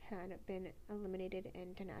had been eliminated,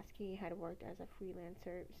 and Teniski had worked as a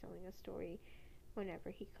freelancer, selling a story whenever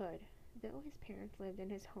he could. Though his parents lived in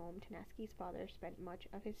his home, Teniski's father spent much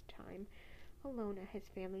of his time alone at his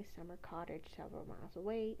family's summer cottage several miles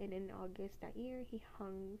away, and in August that year, he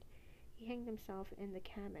hanged himself in the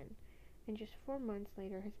cabin. And just 4 months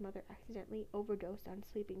later, his mother accidentally overdosed on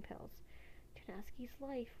sleeping pills. Teniski's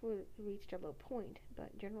life reached a low point,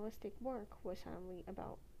 but journalistic work was suddenly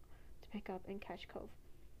about to pick up in Kičevo.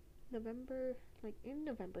 In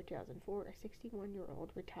November 2004, a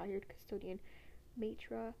 61-year-old retired custodian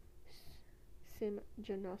Matra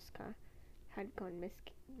Simjonoska had gone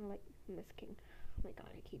missing. Oh my god,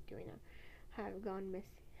 I keep doing that. Has gone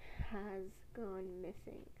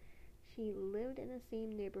missing. She lived in the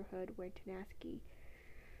same neighborhood where Tanaski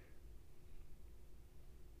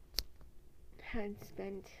had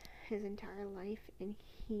spent his entire life, and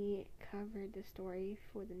he covered the story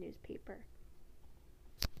for the newspaper.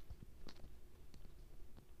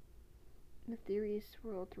 The theories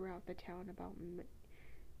swirled throughout the town about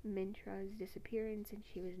Mintra's disappearance, and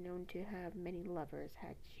she was known to have many lovers.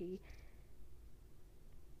 Had she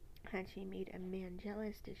made a man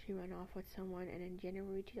jealous? Did she run off with someone? And in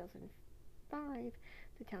January 2005,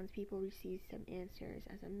 the townspeople received some answers.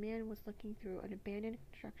 As a man was looking through an abandoned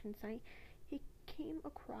construction site, he came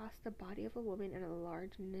across the body of a woman in a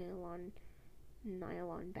large nylon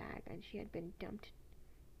bag, and she had been dumped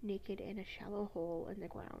naked in a shallow hole in the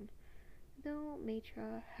ground. Though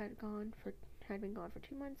Matra had been gone for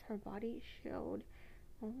 2 months, her body showed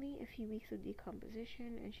only a few weeks of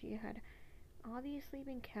decomposition, and she had obviously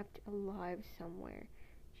been kept alive somewhere.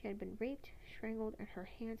 She had been raped, strangled, and her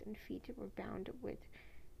hands and feet were bound with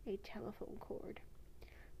a telephone cord.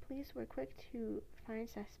 Police were quick to find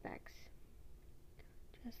suspects.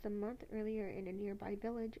 Just a month earlier, in a nearby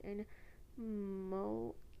village in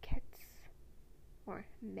Melkets,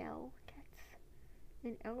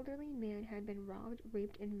 an elderly man had been robbed,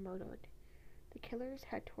 raped, and murdered. The killers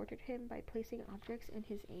had tortured him by placing objects in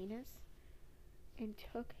his anus and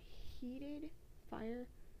took heated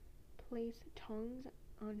fireplace tongs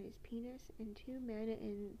on his penis, and 2 men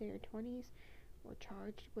in their 20s were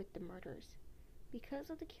charged with the murders. Because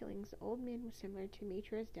of the killings, the old man was similar to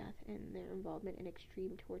Matra's death and their involvement in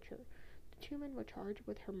extreme torture. The 2 men were charged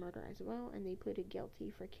with her murder as well, and they pleaded guilty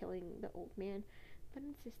for killing the old man, but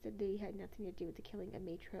insisted they had nothing to do with the killing of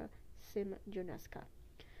Matra Simjonoska.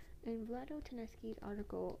 In Vlado Tanaski's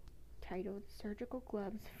article titled "Surgical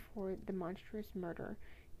Gloves for the Monstrous Murder,"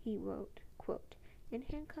 he wrote, quote, "In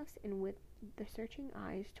handcuffs and with the searching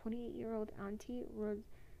eyes, 28-year-old Ante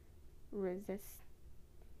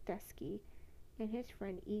Rozesteski and his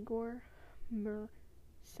friend Igor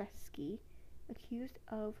Murseski, accused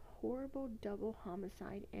of horrible double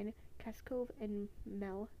homicide in Kičevo and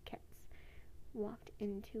Melkets, walked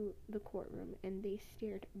into the courtroom, and they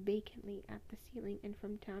stared vacantly at the ceiling and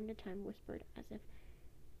from time to time whispered as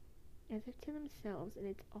if to themselves, and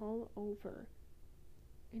it's all over.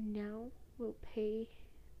 And now we'll pay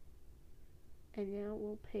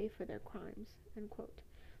for their crimes," unquote.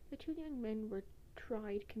 The 2 young men were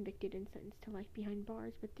tried, convicted, and sentenced to life behind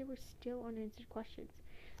bars, but there were still unanswered questions.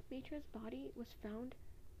 Matra's body was found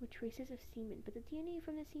with traces of semen, but the DNA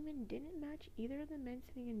from the semen didn't match either of the men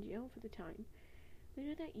sitting in jail for the time.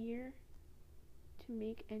 Later that year, to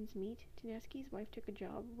make ends meet, Tanaski's wife took a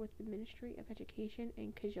job with the Ministry of Education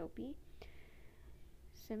in Kičevo,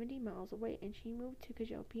 70 miles away, and she moved to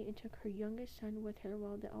Kičevo and took her youngest son with her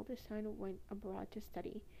while the eldest son went abroad to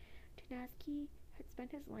study. Tanaski had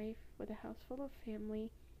spent his life with a house full of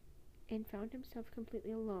family and found himself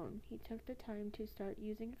completely alone. He took the time to start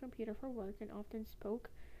using a computer for work and often spoke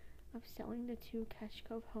of selling the 2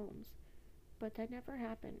 Kičevo homes, but that never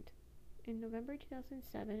happened. In November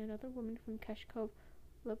 2007, another woman from Kičevo,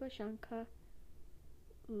 Lubozhanka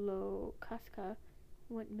Lokaska,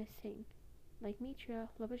 went missing. Like Matra,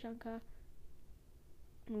 Lubozhanka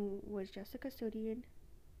was just a custodian,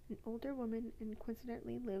 an older woman, and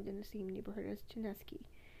coincidentally lived in the same neighborhood as Tanaski.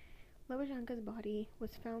 Lubozhanka's body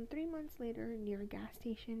was found 3 months later near a gas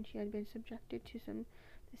station. She had been subjected to the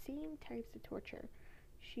same types of torture.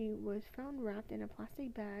 She was found wrapped in a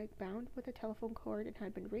plastic bag, bound with a telephone cord, and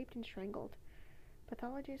had been raped and strangled.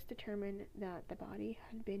 Pathologists determined that the body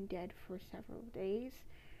had been dead for several days,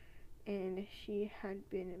 and she had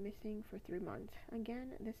been missing for 3 months.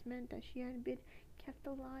 Again, this meant that she had been kept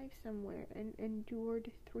alive somewhere and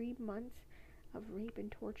endured 3 months of rape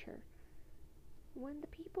and torture. When the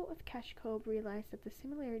people of Kičevo realized that the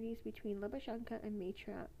similarities between Lubozhanka and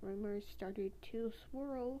Matra, rumors started to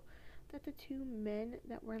swirl that the 2 men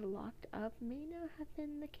that were locked up may not have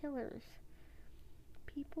been the killers.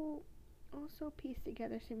 People also pieced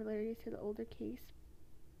together similarities to the older case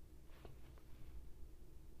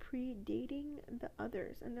predating the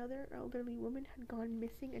others. Another elderly woman had gone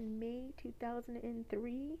missing in May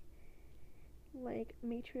 2003. Like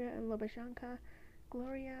Matra and Lubozhanka,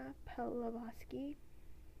 Gloria Pelovatsky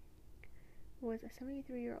was a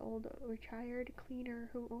 73-year-old retired cleaner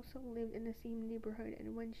who also lived in the same neighborhood,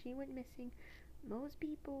 and when she went missing, most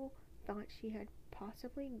people thought she had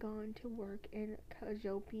possibly gone to work in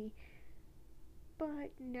Kičevo.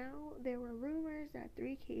 But now there were rumors that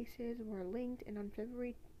 3 cases were linked, and on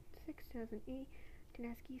February 6, 2008,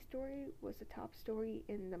 Tanaski's story was the top story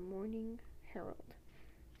in the Morning Herald,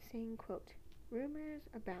 saying, quote, "Rumors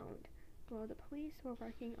abound. While the police were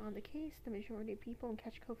working on the case, the majority of people in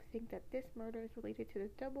Kičevo think that this murder is related to the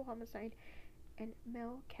double homicide in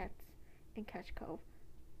Melkets in Kičevo,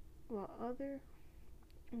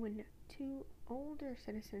 when two older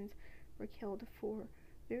citizens were killed for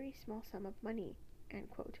very small sum of money," end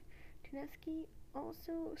quote. Tanaski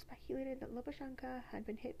also speculated that Lubashenko had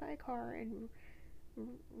been hit by a car and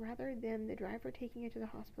rather than the driver taking her to the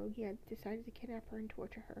hospital, he had decided to kidnap her and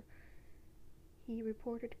torture her. He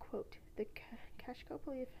reported, quote, "The Kičevo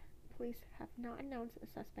police have not announced a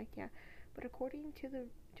suspect yet, but according to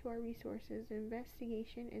our resources, the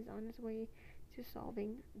investigation is on its way to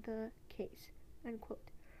solving the case," end quote.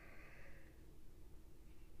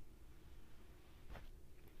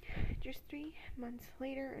 Just 3 months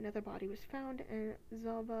later, another body was found, and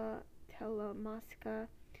Zalba Telemaska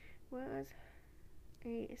was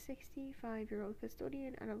a 65-year-old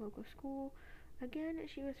custodian at a local school. Again,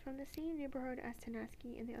 she was from the same neighborhood as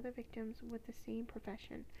Tanaski and the other victims with the same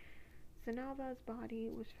profession. Zanava's body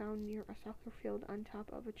was found near a soccer field on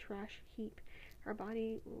top of a trash heap. Her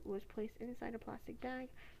body was placed inside a plastic bag,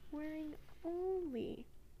 wearing only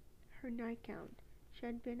her nightgown. She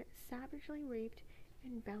had been savagely raped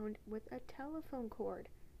and bound with a telephone cord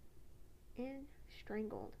and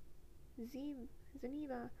strangled.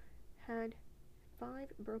 Zaniva had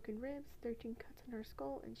 5 broken ribs, 13 cuts on her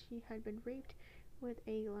skull, and she had been raped with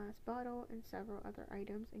a glass bottle and several other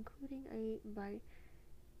items, including a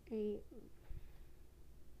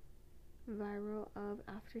vial of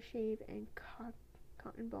aftershave and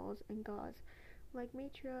cotton balls and gauze. Like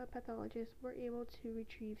Matra, pathologists were able to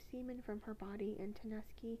retrieve semen from her body, and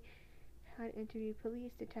Tanaski had interviewed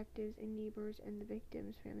police, detectives, and neighbors and the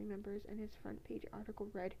victims' family members, and his front page article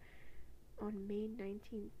read on May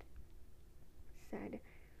 19th. Said,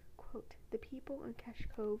 quote, "The people in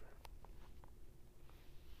Kičevo."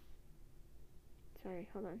 Sorry,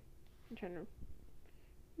 hold on. I'm trying to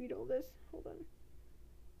read all this. Hold on.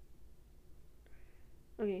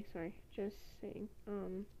 Okay, sorry. Just saying.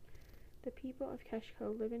 The people of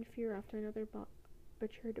Kičevo live in fear after another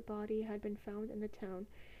butchered body had been found in the town.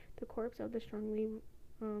 The corpse of the strongly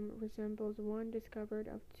resembles one discovered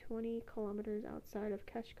of 20 kilometers outside of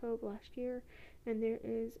Kičevo last year, and there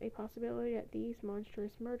is a possibility that these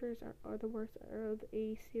monstrous murders are the work of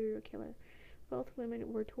a serial killer. Both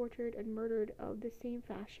women were tortured and murdered of the same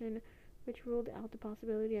fashion, which ruled out the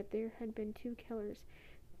possibility that there had been 2 killers.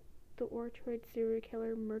 The Orchard serial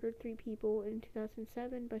killer murdered 3 people in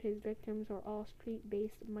 2007, but his victims are all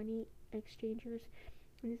street-based money exchangers,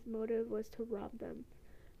 and his motive was to rob them.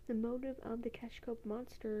 The motive of the Kičevo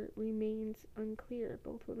monster remains unclear.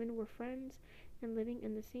 Both women were friends and living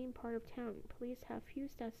in the same part of town. Police have few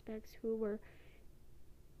suspects who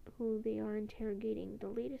they are interrogating. The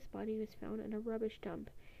latest body was found in a rubbish dump.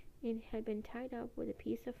 It had been tied up with a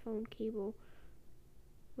piece of phone cable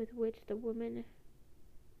with which the women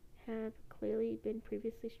have clearly been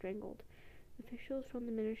previously strangled. Officials from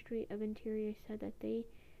the Ministry of Interior said that they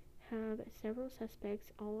have several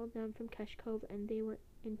suspects, all of them from Kičevo, and they were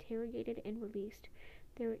interrogated and released.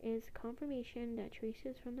 There is confirmation that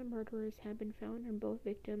traces from the murderers have been found on both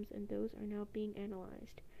victims, and those are now being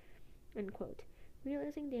analyzed. End quote.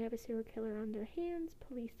 Realizing they have a serial killer on their hands,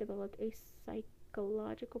 police developed a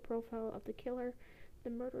psychological profile of the killer.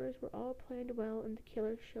 The murderers were all planned well, and the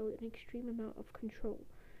killer showed an extreme amount of control.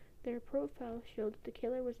 Their profile showed that the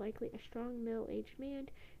killer was likely a strong middle-aged man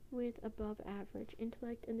with above-average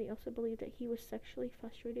intellect, and they also believed that he was sexually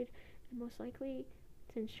frustrated, and most likely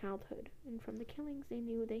since childhood. And from the killings, they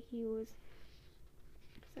knew that he was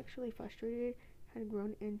sexually frustrated, had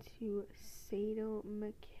grown into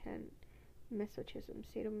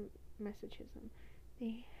sadomasochism.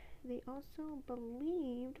 They also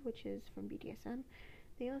believed, which is from BDSM,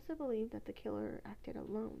 they also believed that the killer acted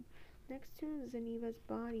alone. Next to Zaniva's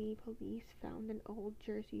body, police found an old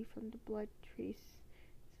jersey from the blood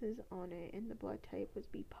traces on it, and the blood type was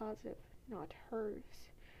B positive, not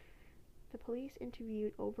hers. The police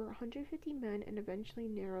interviewed over 150 men and eventually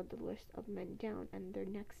narrowed the list of men down, and their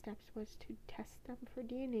next steps was to test them for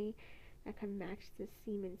DNA that could match the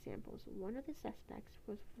semen samples. One of the suspects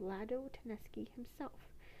was Vlado Tanaski himself.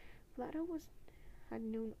 Vlado had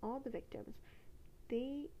known all the victims.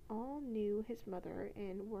 They all knew his mother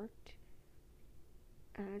and worked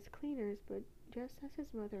as cleaners, but just as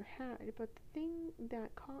his mother had. But the thing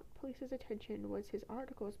that caught police's attention was his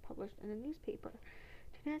articles published in a newspaper.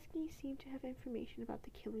 Tanaski seemed to have information about the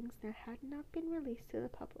killings that had not been released to the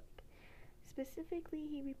public. Specifically,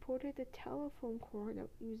 he reported the telephone cord that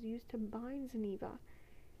was used to bind Zaniva.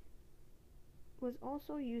 was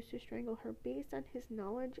also used to strangle her. Based on his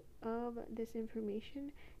knowledge of this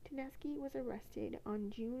information, Tanaski was arrested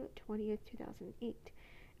on June 20th, 2008.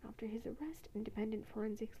 After his arrest, independent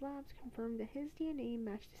forensics labs confirmed that his DNA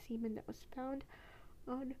matched the semen that was found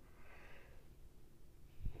on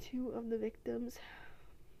 2 of the victims.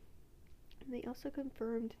 They also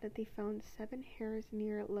confirmed that they found 7 hairs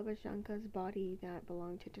near Levashenka's body that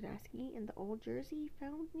belonged to Tanaski, and the old jersey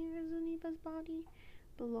found near Zuniva's body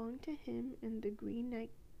belonged to him, and the green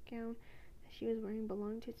nightgown that she was wearing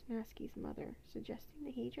belonged to Tanaski's mother, suggesting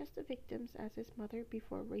that he dressed the victims as his mother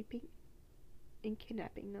before raping and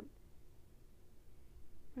kidnapping them.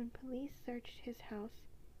 When police searched his house,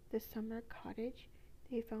 the Summer Cottage,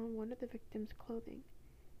 they found one of the victims' clothing.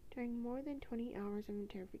 During more than 20 hours of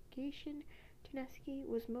interrogation, Tanaski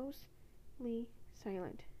was mostly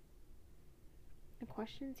silent. The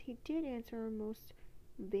questions he did answer were most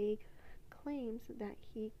vague claims that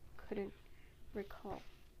he couldn't recall.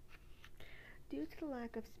 Due to the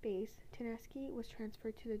lack of space, Tanaski was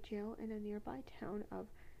transferred to the jail in a nearby town of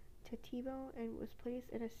Kičevo and was placed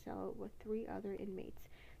in a cell with 3 other inmates.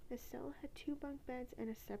 The cell had 2 bunk beds and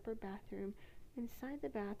a separate bathroom. Inside the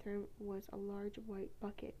bathroom was a large white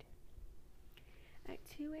bucket. At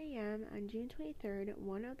 2 a.m. on June 23rd,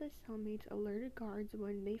 one of the cellmates alerted guards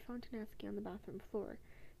when they found Tanaski on the bathroom floor.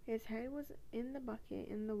 His head was in the bucket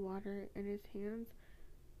in the water and his hands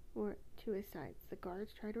were to his sides. The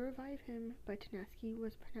guards tried to revive him, but Tanaski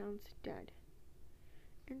was pronounced dead.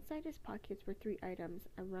 Inside his pockets were 3 items: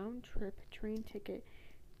 a round-trip train ticket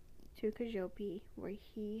to Kičevo, where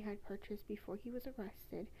he had purchased before he was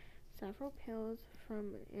arrested, several pills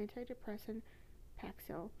from antidepressant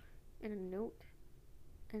Paxil, and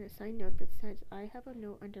a signed note that says, "I have a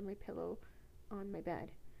note under my pillow on my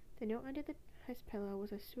bed." The note under his pillow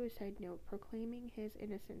was a suicide note proclaiming his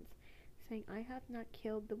innocence, saying, "I have not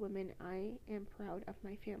killed the women. I am proud of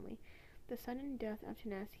my family." The sudden death of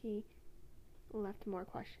Tanaski left more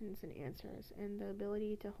questions than answers, and the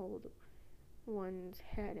ability to hold one's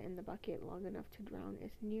head in the bucket long enough to drown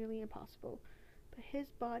is nearly impossible. But his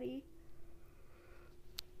body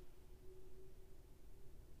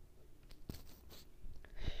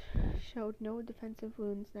showed no defensive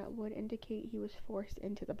wounds that would indicate he was forced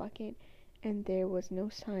into the bucket, and there was no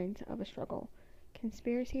signs of a struggle.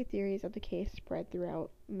 Conspiracy theories of the case spread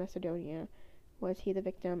throughout Macedonia. Was he the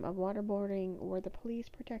victim of waterboarding? Were the police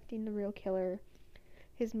protecting the real killer?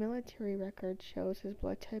 His military record shows his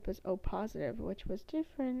blood type was O positive, which was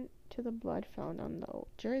different to the blood found on the old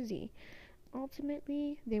jersey.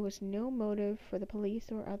 Ultimately, there was no motive for the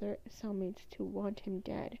police or other cellmates to want him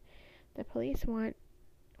dead. The police wanted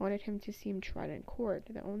him to seem tried in court.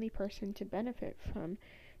 The only person to benefit from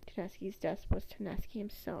Tanaski's death was Tanaski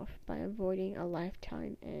himself by avoiding a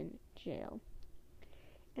lifetime in jail.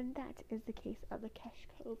 And that is the case of the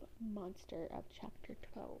Kičevo monster of Chapter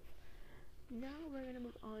 12. Now we're going to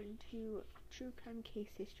move on to True Crime Case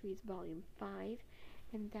Histories Volume 5,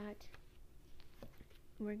 and that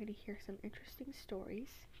we're going to hear some interesting stories.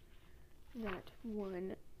 That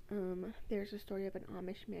one, there's a story of an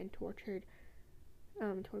Amish man tormented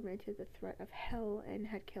the threat of hell and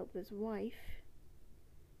had killed his wife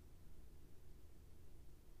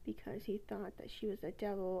because he thought that she was the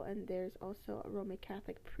devil. And there's also a Roman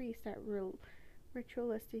Catholic priest that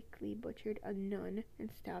ritualistically butchered a nun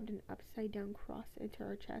and stabbed an upside-down cross into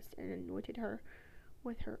her chest and anointed her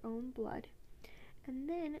with her own blood. And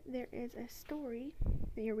then there is a story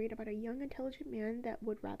that you read about a young, intelligent man that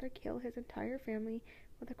would rather kill his entire family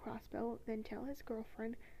with a crossbow than tell his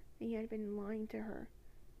girlfriend that he had been lying to her.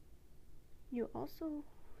 You also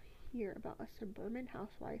hear about a suburban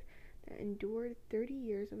housewife that endured 30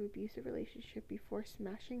 years of abusive relationship before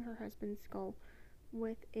smashing her husband's skull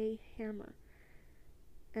with a hammer.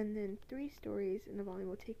 And then 3 stories in the volume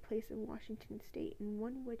will take place in Washington State, in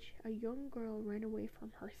one which a young girl ran away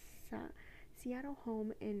from her Seattle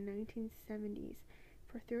home in 1970s.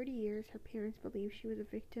 For 30 years, her parents believed she was a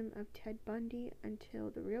victim of Ted Bundy until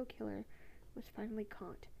the real killer was finally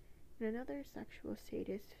caught. And another sexual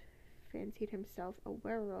sadist fancied himself a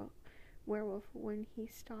werewolf when he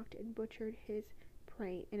stalked and butchered his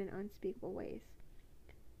prey in unspeakable ways.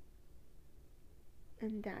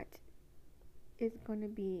 And that is going to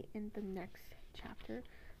be in the next chapter.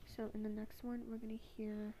 So in the next one, we're going to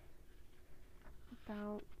hear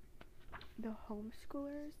about the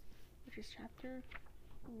homeschoolers, which is chapter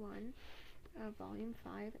 1 of volume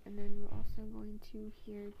 5, and then we're also going to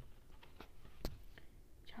hear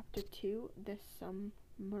chapter 2, the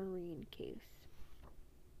submarine case.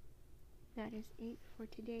 That is it for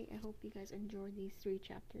today. I hope you guys enjoyed these 3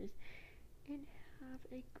 chapters, and have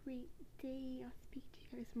a great day. I'll speak to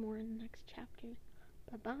you guys more in the next chapter.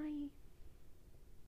 Bye bye.